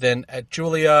Spike, then at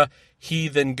Julia. He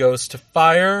then goes to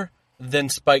fire. Then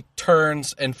Spike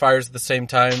turns and fires at the same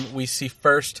time. We see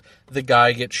first the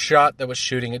guy get shot that was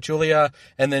shooting at Julia,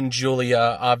 and then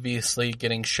Julia obviously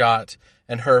getting shot,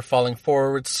 and her falling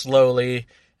forward slowly,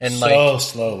 and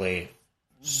slowly,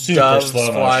 doves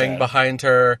flying behind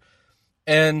her.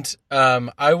 And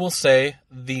I will say,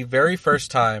 the very first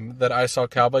time that I saw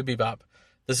Cowboy Bebop,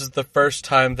 this is the first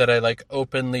time that I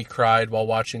openly cried while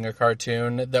watching a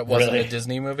cartoon that wasn't a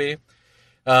Disney movie.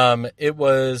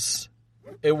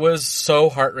 It was so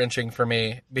heart-wrenching for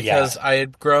me because I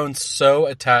had grown so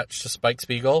attached to Spike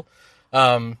Spiegel.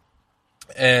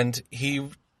 And he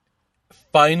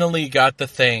finally got the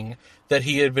thing that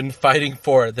he had been fighting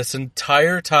for this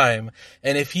entire time.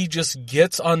 And if he just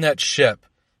gets on that ship,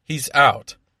 he's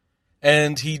out.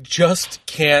 And he just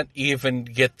can't even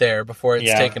get there before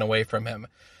it's taken away from him.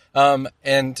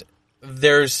 And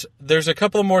there's a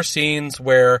couple of more scenes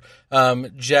where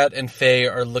Jet and Faye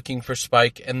are looking for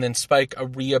Spike, and then Spike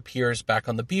reappears back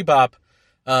on the Bebop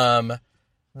after.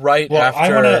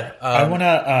 I want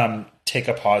to take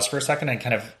a pause for a second and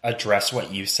kind of address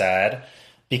what you said,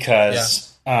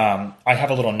 because I have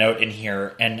a little note in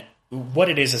here, and what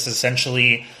it is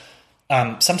essentially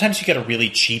sometimes you get a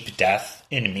really cheap death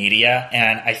in media,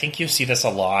 and I think you see this a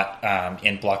lot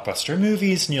in blockbuster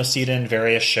movies, and you'll see it in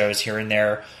various shows here and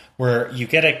there, where you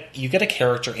get a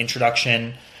character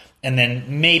introduction, and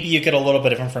then maybe you get a little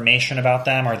bit of information about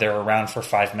them, or they're around for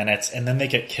 5 minutes, and then they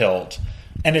get killed.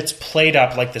 And it's played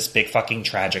up like this big fucking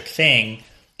tragic thing,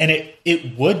 and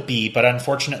it would be, but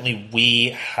unfortunately we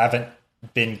haven't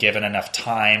been given enough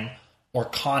time or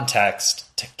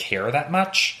context to care that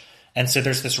much. And so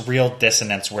there's this real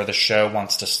dissonance where the show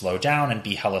wants to slow down and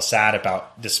be hella sad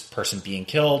about this person being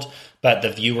killed, but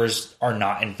the viewers are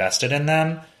not invested in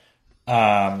them.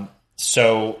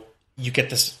 So you get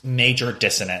this major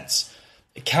dissonance.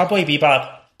 Cowboy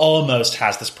Bebop almost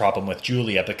has this problem with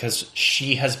Julia because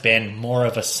she has been more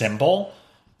of a symbol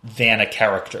than a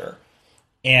character.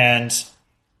 And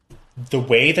the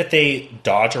way that they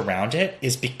dodge around it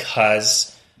is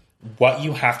because what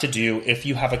you have to do if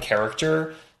you have a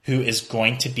character who is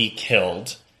going to be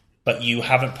killed, but you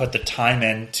haven't put the time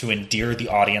in to endear the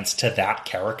audience to that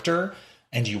character,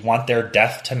 and you want their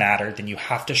death to matter, then you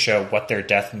have to show what their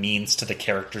death means to the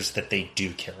characters that they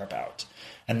do care about.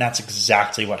 And that's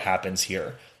exactly what happens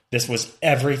here. This was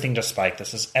everything to Spike.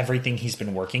 This is everything he's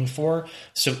been working for.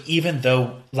 So even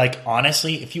though,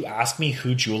 honestly, if you ask me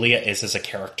who Julia is as a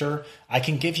character, I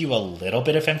can give you a little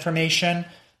bit of information,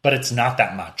 but it's not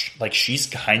that much. She's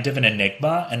kind of an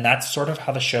enigma, and that's sort of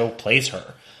how the show plays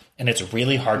her. And it's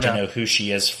really hard to know who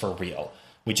she is for real.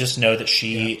 We just know that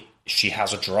she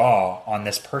has a draw on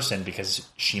this person because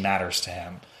she matters to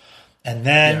him. And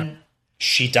then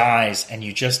she dies, and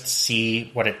you just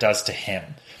see what it does to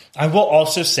him. I will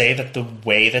also say that the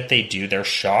way that they do their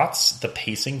shots, the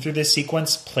pacing through this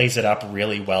sequence, plays it up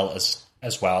really well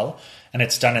as well. And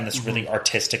it's done in this really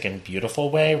artistic and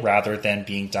beautiful way rather than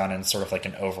being done in sort of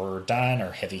an overdone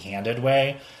or heavy-handed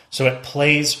way. So it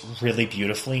plays really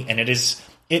beautifully, and it is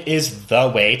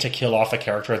the way to kill off a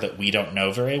character that we don't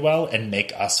know very well and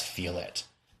make us feel it.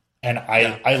 And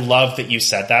I love that you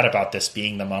said that about this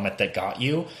being the moment that got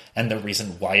you and the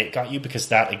reason why it got you, because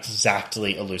that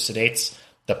exactly elucidates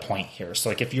the point here. So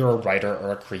if you're a writer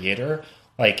or a creator,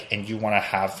 and you want to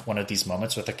have one of these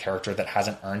moments with a character that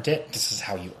hasn't earned it, this is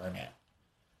how you earn it.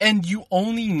 And you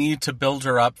only need to build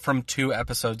her up from 2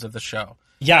 episodes of the show.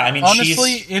 Yeah, I mean,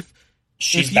 honestly, if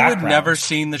you had never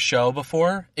seen the show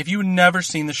before, if you had never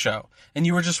seen the show, and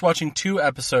you were just watching 2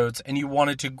 episodes, and you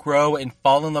wanted to grow and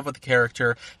fall in love with the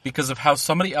character because of how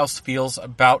somebody else feels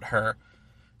about her,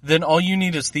 then all you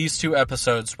need is these 2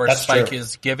 episodes where Spike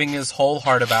is giving his whole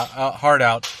heart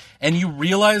out, and you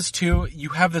realize too, you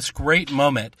have this great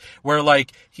moment where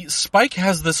Spike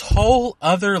has this whole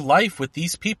other life with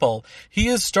these people. He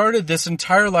has started this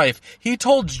entire life. He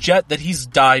told Jet that he's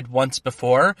died once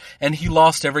before and he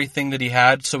lost everything that he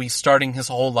had, so he's starting his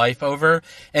whole life over.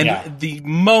 And the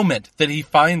moment that he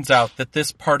finds out that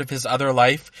this part of his other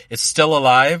life is still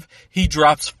alive, he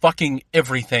drops fucking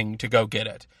everything to go get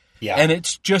it. Yeah. And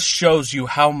it just shows you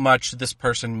how much this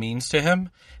person means to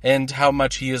him and how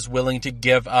much he is willing to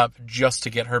give up just to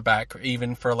get her back,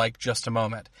 even for just a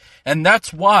moment. And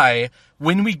that's why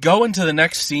when we go into the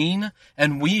next scene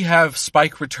and we have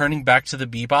Spike returning back to the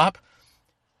Bebop,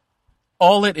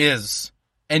 all it is,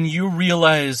 and you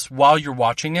realize while you're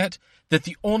watching it, that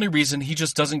the only reason he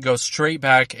just doesn't go straight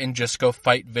back and just go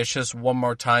fight Vicious one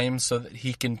more time so that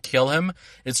he can kill him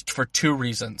is for 2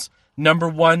 reasons. Number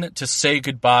 1, to say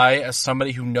goodbye as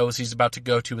somebody who knows he's about to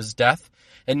go to his death.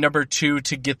 And number 2,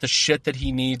 to get the shit that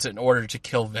he needs in order to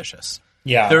kill Vicious.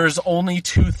 Yeah. There's only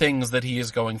 2 things that he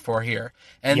is going for here.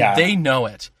 And they know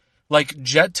it.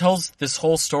 Jet tells this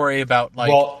whole story about,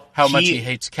 how much he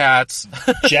hates cats.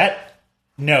 Jet?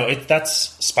 No, that's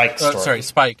Spike's story. Sorry,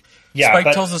 Spike. Yeah,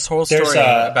 Spike tells this whole story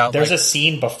about... There's a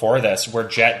scene before this where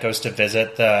Jet goes to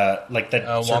visit the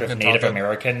sort of Native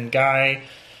American guy.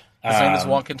 His name is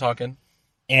Wonkin Talkin.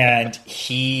 And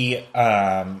he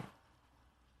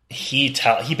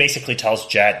basically tells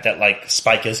Jet that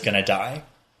Spike is gonna die.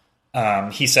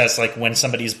 He says when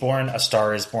somebody's born, a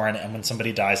star is born, and when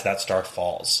somebody dies, that star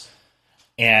falls.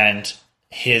 And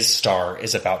his star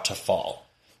is about to fall.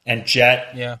 And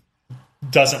Jet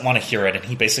doesn't want to hear it, and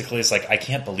he basically is I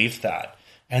can't believe that.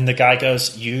 And the guy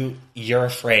goes, You're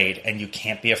afraid, and you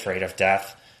can't be afraid of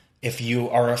death. If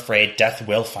you are afraid, death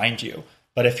will find you.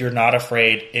 But if you're not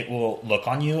afraid, it will look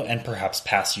on you and perhaps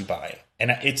pass you by.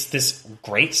 And it's this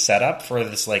great setup for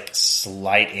this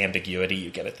slight ambiguity you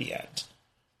get at the end.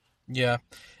 Yeah.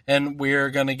 And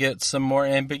we're going to get some more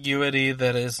ambiguity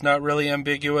that is not really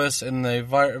ambiguous in the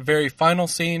very final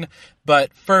scene.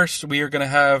 But first, we are going to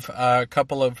have a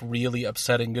couple of really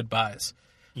upsetting goodbyes.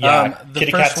 Yeah, the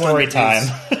kitty cat story time.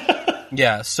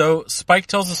 Yeah, so Spike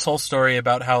tells this whole story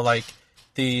about how,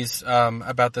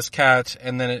 about this cat,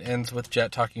 and then it ends with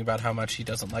Jet talking about how much he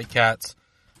doesn't like cats.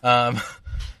 No,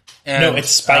 it's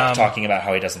Spike talking about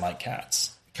how he doesn't like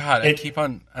cats. God, I keep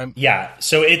on... Yeah,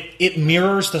 so it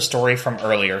mirrors the story from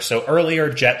earlier. So earlier,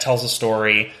 Jet tells a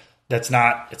story it's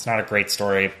not a great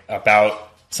story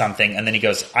about something, and then he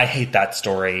goes, I hate that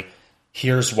story,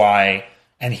 here's why,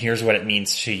 and here's what it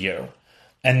means to you.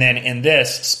 And then in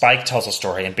this, Spike tells a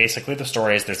story, and basically the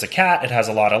story is there's a cat, it has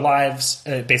a lot of lives,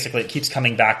 basically it keeps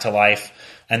coming back to life,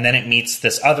 and then it meets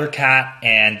this other cat,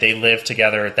 and they live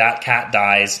together, that cat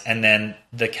dies, and then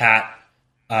the cat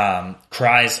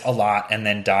cries a lot, and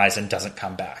then dies and doesn't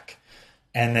come back.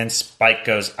 And then Spike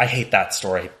goes, I hate that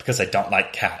story, because I don't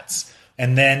like cats.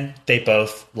 And then they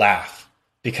both laugh,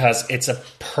 because it's a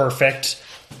perfect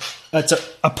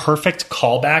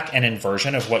callback and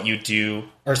inversion of what you do,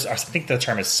 or I think the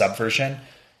term is subversion.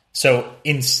 So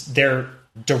they're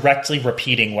directly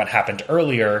repeating what happened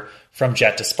earlier from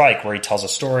Jet to Spike, where he tells a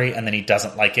story and then he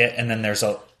doesn't like it, and then there's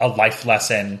a life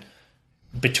lesson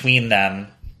between them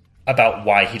about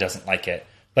why he doesn't like it.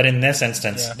 But in this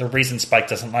instance, the reason Spike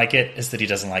doesn't like it is that he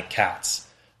doesn't like cats.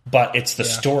 But it's the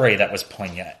story that was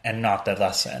poignant and not the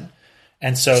lesson.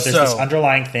 And so there's this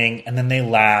underlying thing, and then they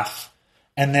laugh.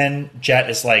 And then Jet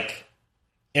is like,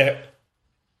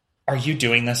 are you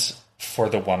doing this for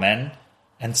the woman?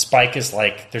 And Spike is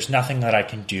like, there's nothing that I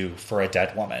can do for a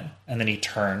dead woman. And then he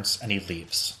turns and he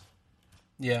leaves.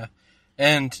 Yeah.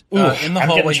 And in the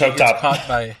hallway he gets caught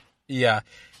by... Yeah.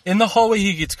 In the hallway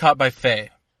he gets caught by Faye.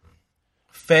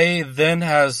 Faye then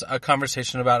has a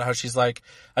conversation about how she's like,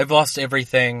 I've lost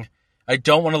everything. I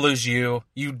don't want to lose you.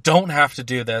 You don't have to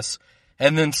do this.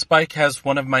 And then Spike has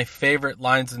one of my favorite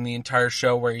lines in the entire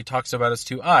show where he talks about his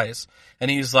 2 eyes.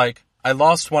 And he's like, I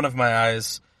lost one of my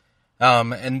eyes,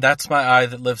 and that's my eye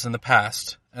that lives in the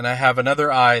past. And I have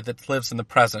another eye that lives in the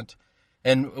present.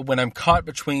 And when I'm caught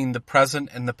between the present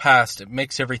and the past, it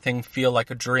makes everything feel like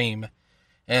a dream.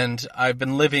 And I've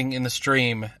been living in this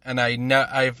dream, and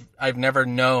I've never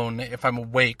known if I'm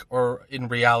awake or in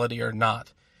reality or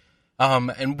not.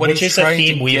 And what which he's is a trying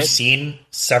theme to we've get, seen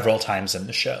several times in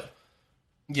the show.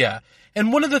 Yeah.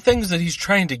 And one of the things that he's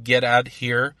trying to get at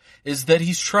here is that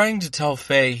he's trying to tell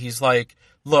Faye, he's like,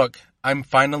 look, I'm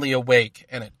finally awake,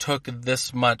 and it took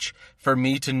this much for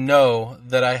me to know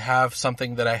that I have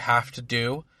something that I have to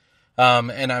do.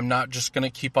 And I'm not just going to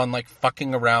keep on like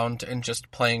fucking around and just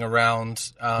playing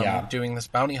around, doing this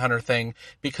bounty hunter thing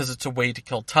because it's a way to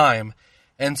kill time.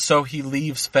 And so he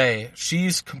leaves Faye.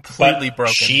 She's completely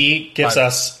broken. She gives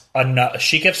us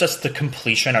the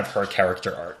completion of her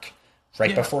character arc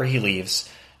before he leaves.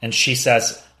 And she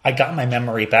says, I got my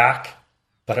memory back,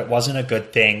 but it wasn't a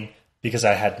good thing because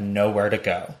I had nowhere to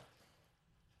go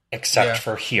except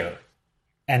for here.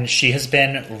 And she has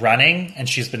been running, and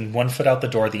she's been 1 foot out the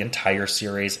door the entire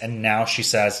series. And now she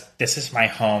says, this is my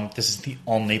home. This is the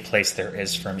only place there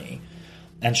is for me.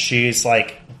 And she's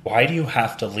like, why do you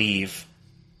have to leave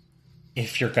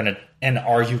if you're going to, and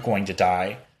are you going to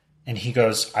die? And he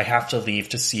goes, I have to leave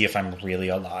to see if I'm really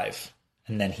alive.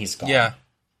 And then he's gone. Yeah.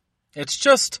 It's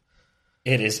just,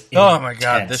 it is oh my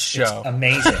God, this show. It's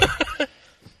amazing.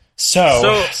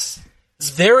 So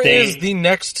there is the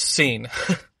next scene.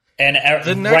 And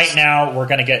right now, we're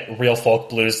going to get Real Folk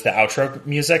Blues, the outro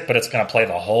music, but it's going to play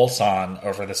the whole song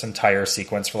over this entire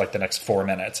sequence for like the next 4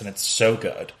 minutes, and it's so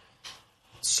good.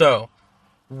 So,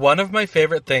 one of my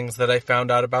favorite things that I found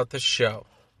out about this show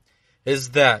is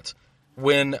that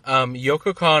when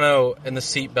Yoko Kanno and the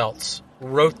Seatbelts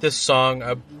wrote this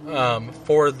song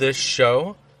for this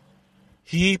show,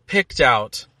 he picked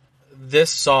out this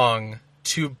song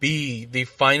to be the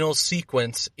final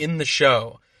sequence in the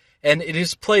show. And it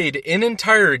is played in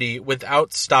entirety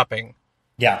without stopping.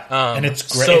 Yeah, and it's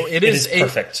great. So it is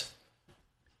perfect.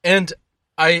 And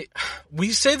we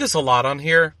say this a lot on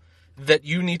here, that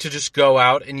you need to just go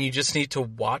out and you just need to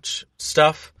watch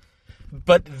stuff.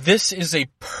 But this is a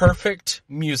perfect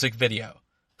music video.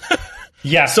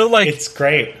 Yeah, so like it's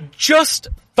great. Just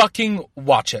fucking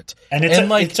watch it. And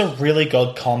it's a really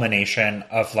good culmination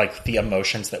of like the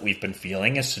emotions that we've been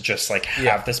feeling, is to just like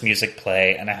have this music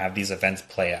play and have these events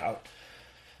play out.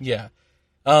 Yeah.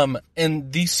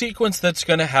 And the sequence that's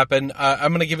going to happen,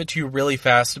 I'm going to give it to you really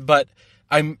fast, but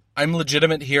I'm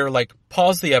legitimate here. Like,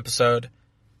 pause the episode,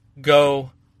 go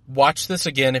watch this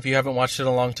again if you haven't watched it in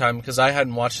a long time, because I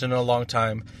hadn't watched it in a long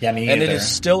time. Yeah, me either. And it is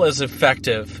still as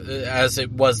effective as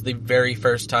it was the very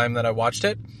first time that I watched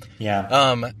it.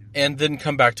 Yeah. And then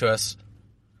come back to us.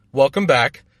 Welcome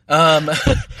back.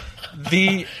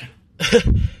 The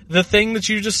thing that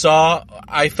you just saw,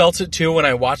 I felt it too when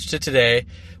I watched it today,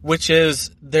 which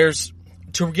is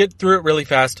to get through it really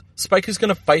fast, Spike is going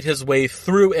to fight his way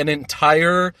through an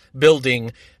entire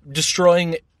building,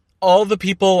 destroying all the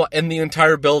people in the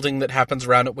entire building that happens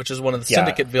around it, which is one of the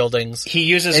Syndicate buildings. He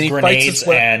uses grenades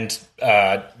and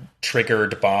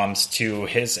triggered bombs to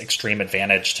his extreme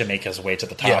advantage to make his way to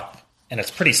the top. Yeah. And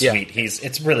it's pretty sweet. Yeah.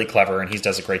 It's really clever, and he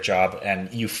does a great job,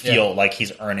 and you feel like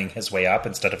he's earning his way up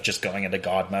instead of just going into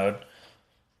God mode.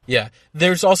 Yeah.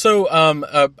 There's also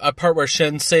a part where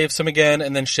Shin saves him again,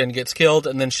 and then Shin gets killed,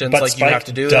 and then Shin's like, Spike you have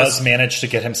to do this. Does manage to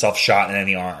get himself shot in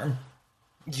the arm.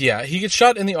 Yeah, he gets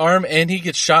shot in the arm, and he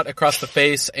gets shot across the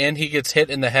face, and he gets hit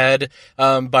in the head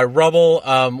by rubble,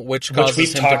 which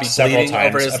causes him to be bleeding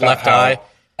over his left eye.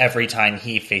 Every time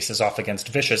he faces off against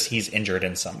Vicious, he's injured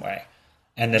in some way.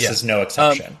 And this is no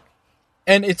exception.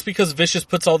 And it's because Vicious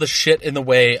puts all the shit in the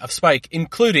way of Spike,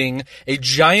 including a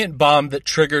giant bomb that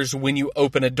triggers when you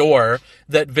open a door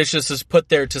that Vicious has put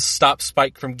there to stop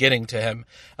Spike from getting to him.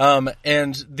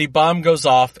 And the bomb goes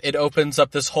off. It opens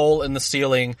up this hole in the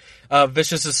ceiling.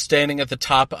 Vicious is standing at the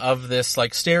top of this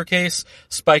like staircase.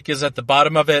 Spike is at the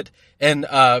bottom of it. And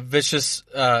Vicious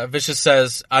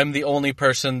says, I'm the only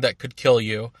person that could kill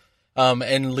you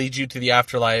and lead you to the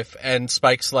afterlife. And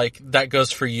Spike's like, that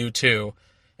goes for you too.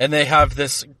 And they have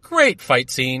this great fight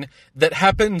scene that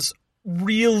happens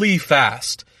really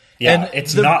fast. Yeah, and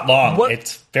it's not long.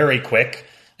 It's very quick.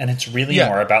 And it's really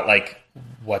more about like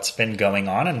what's been going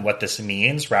on and what this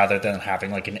means rather than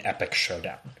having like an epic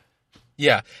showdown.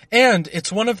 Yeah, and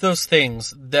it's one of those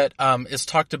things that is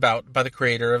talked about by the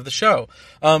creator of the show,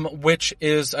 which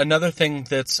is another thing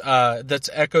that's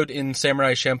echoed in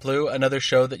Samurai Champloo, another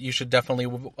show that you should definitely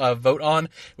vote on,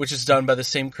 which is done by the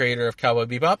same creator of Cowboy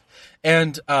Bebop.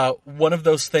 And one of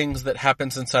those things that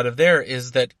happens inside of there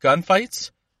is that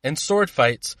gunfights and sword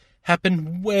fights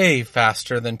happen way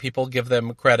faster than people give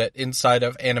them credit inside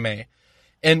of anime.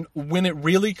 And when it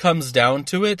really comes down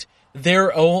to it,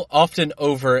 they're all often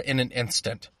over in an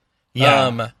instant.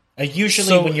 Yeah.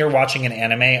 Usually when you're watching an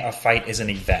anime, a fight is an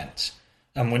event.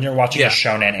 When you're watching a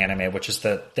shonen anime, which is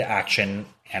the action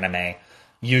anime,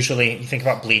 usually you think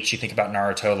about Bleach, you think about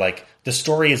Naruto, like the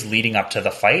story is leading up to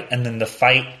the fight, and then the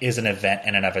fight is an event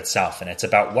in and of itself, and it's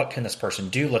about what can this person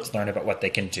do. Let's learn about what they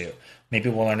can do. Maybe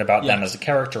we'll learn about them as a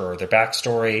character or their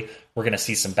backstory. We're going to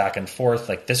see some back and forth.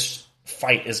 Like this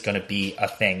fight is going to be a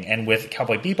thing. And with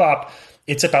Cowboy Bebop,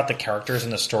 it's about the characters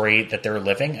and the story that they're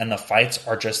living, and the fights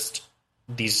are just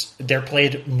they're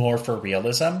played more for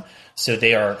realism. So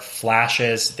they are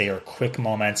flashes, they are quick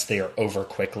moments, they are over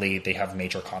quickly, they have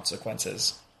major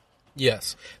consequences.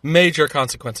 Yes, major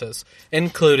consequences,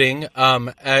 including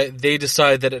they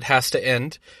decide that it has to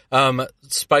end.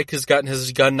 Spike has gotten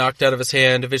his gun knocked out of his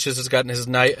hand. Vicious has gotten his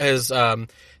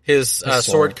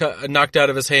sword knocked out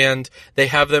of his hand. They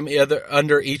have them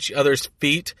under each other's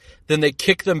feet. Then they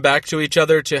kick them back to each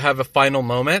other to have a final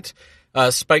moment.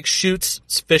 Spike shoots,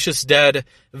 Vicious dead.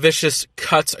 Vicious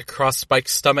cuts across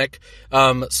Spike's stomach.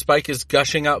 Spike is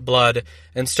gushing out blood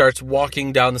and starts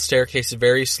walking down the staircase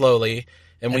very slowly.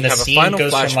 And we have a final flashback. The scene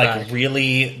goes from like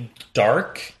really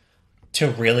dark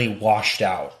to really washed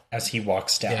out as he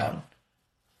walks down. Yeah.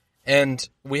 And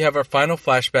we have our final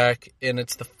flashback, and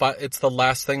it's the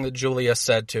last thing that Julia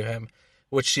said to him,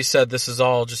 which she said, "This is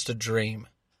all just a dream."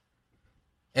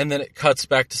 And then it cuts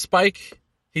back to Spike.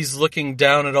 He's looking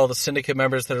down at all the syndicate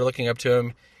members that are looking up to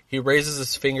him. He raises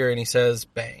his finger and he says,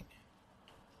 "Bang."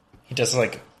 He does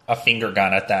like a finger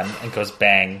gun at them and goes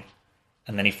bang,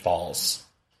 and then he falls.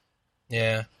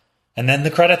 Yeah. And then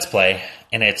the credits play,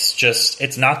 and it's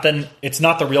not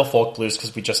the real folk blues,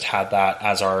 because we just had that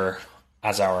as our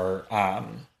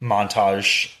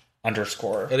montage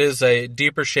underscore. It is a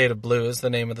deeper shade of blue is the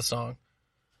name of the song.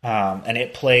 And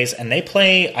it plays, and they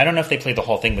play, I don't know if they play the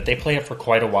whole thing, but they play it for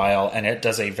quite a while, and it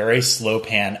does a very slow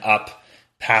pan up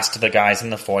past the guys in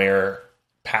the foyer,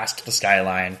 past the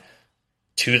skyline,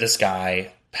 to the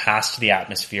sky, past the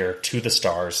atmosphere, to the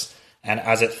stars. And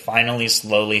as it finally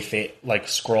slowly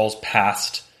scrolls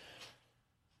past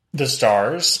the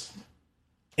stars,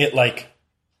 it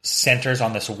centers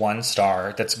on this one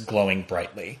star that's glowing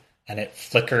brightly. And it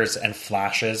flickers and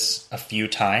flashes a few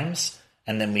times,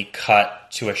 and then we cut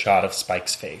to a shot of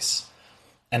Spike's face.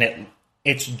 And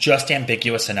it's just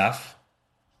ambiguous enough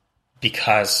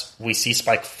because we see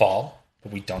Spike fall,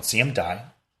 but we don't see him die.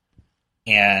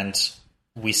 And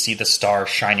we see the star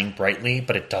shining brightly,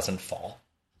 but it doesn't fall.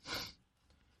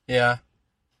 Yeah.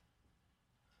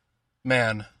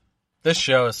 Man, this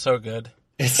show is so good.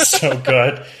 It's so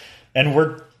good. And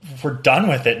we're done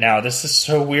with it now. This is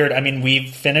so weird. I mean,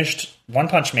 we've finished One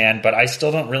Punch Man, but I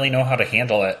still don't really know how to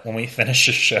handle it when we finish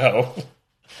a show.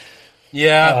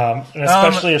 Yeah. And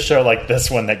especially a show like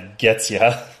this one that gets you.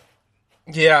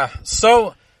 Yeah.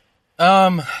 So,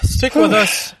 stick with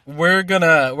us. We're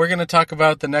gonna talk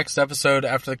about the next episode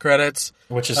after the credits,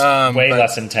 which is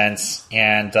less intense.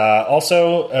 And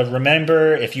also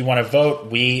remember, if you want to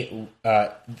vote, the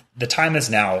time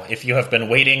is now. If you have been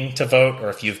waiting to vote, or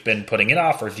if you've been putting it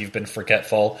off, or if you've been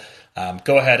forgetful,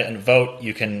 go ahead and vote.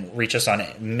 You can reach us on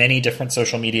many different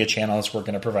social media channels. We're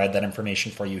going to provide that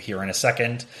information for you here in a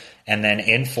second. And then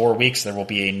in 4 weeks, there will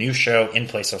be a new show in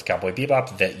place of Cowboy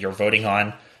Bebop that you're voting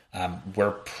on.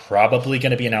 We're probably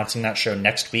going to be announcing that show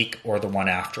next week or the one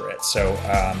after it. So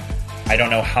I don't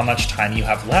know how much time you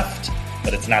have left,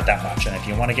 but it's not that much. And if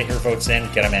you want to get your votes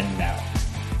in, get them in now.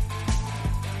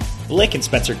 Blake and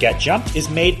Spencer Get Jumped is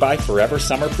made by Forever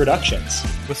Summer Productions,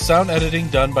 with sound editing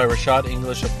done by Rashad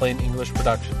English of Plain English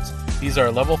Productions. He's our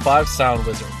level 5 sound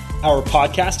wizard. Our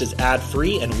podcast is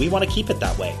ad-free, and we want to keep it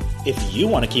that way. If you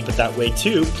want to keep it that way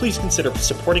too, please consider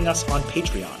supporting us on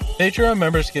Patreon. Patreon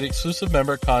members get exclusive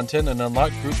member content and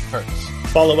unlock group perks.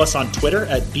 Follow us on Twitter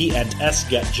at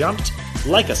BNSGetJumped.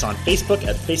 Like us on Facebook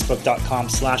at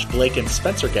facebook.com/Blake and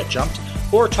Spencer Get Jumped,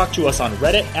 or talk to us on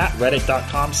Reddit at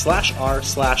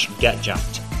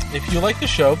reddit.com/r/getjumped. If you like the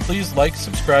show, please like,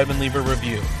 subscribe, and leave a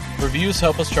review. Reviews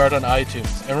help us chart on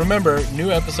iTunes. And remember, new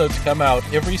episodes come out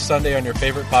every Sunday on your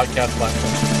favorite podcast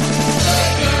platform.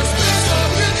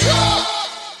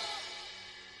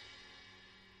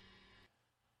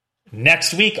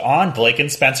 Next week on Blake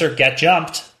and Spencer Get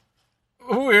Jumped.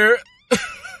 We're...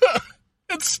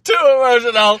 It's too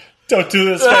emotional. Don't do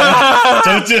this, man.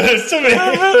 Don't do this to me.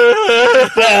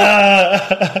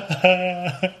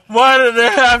 Why did they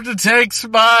have to take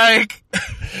Spike?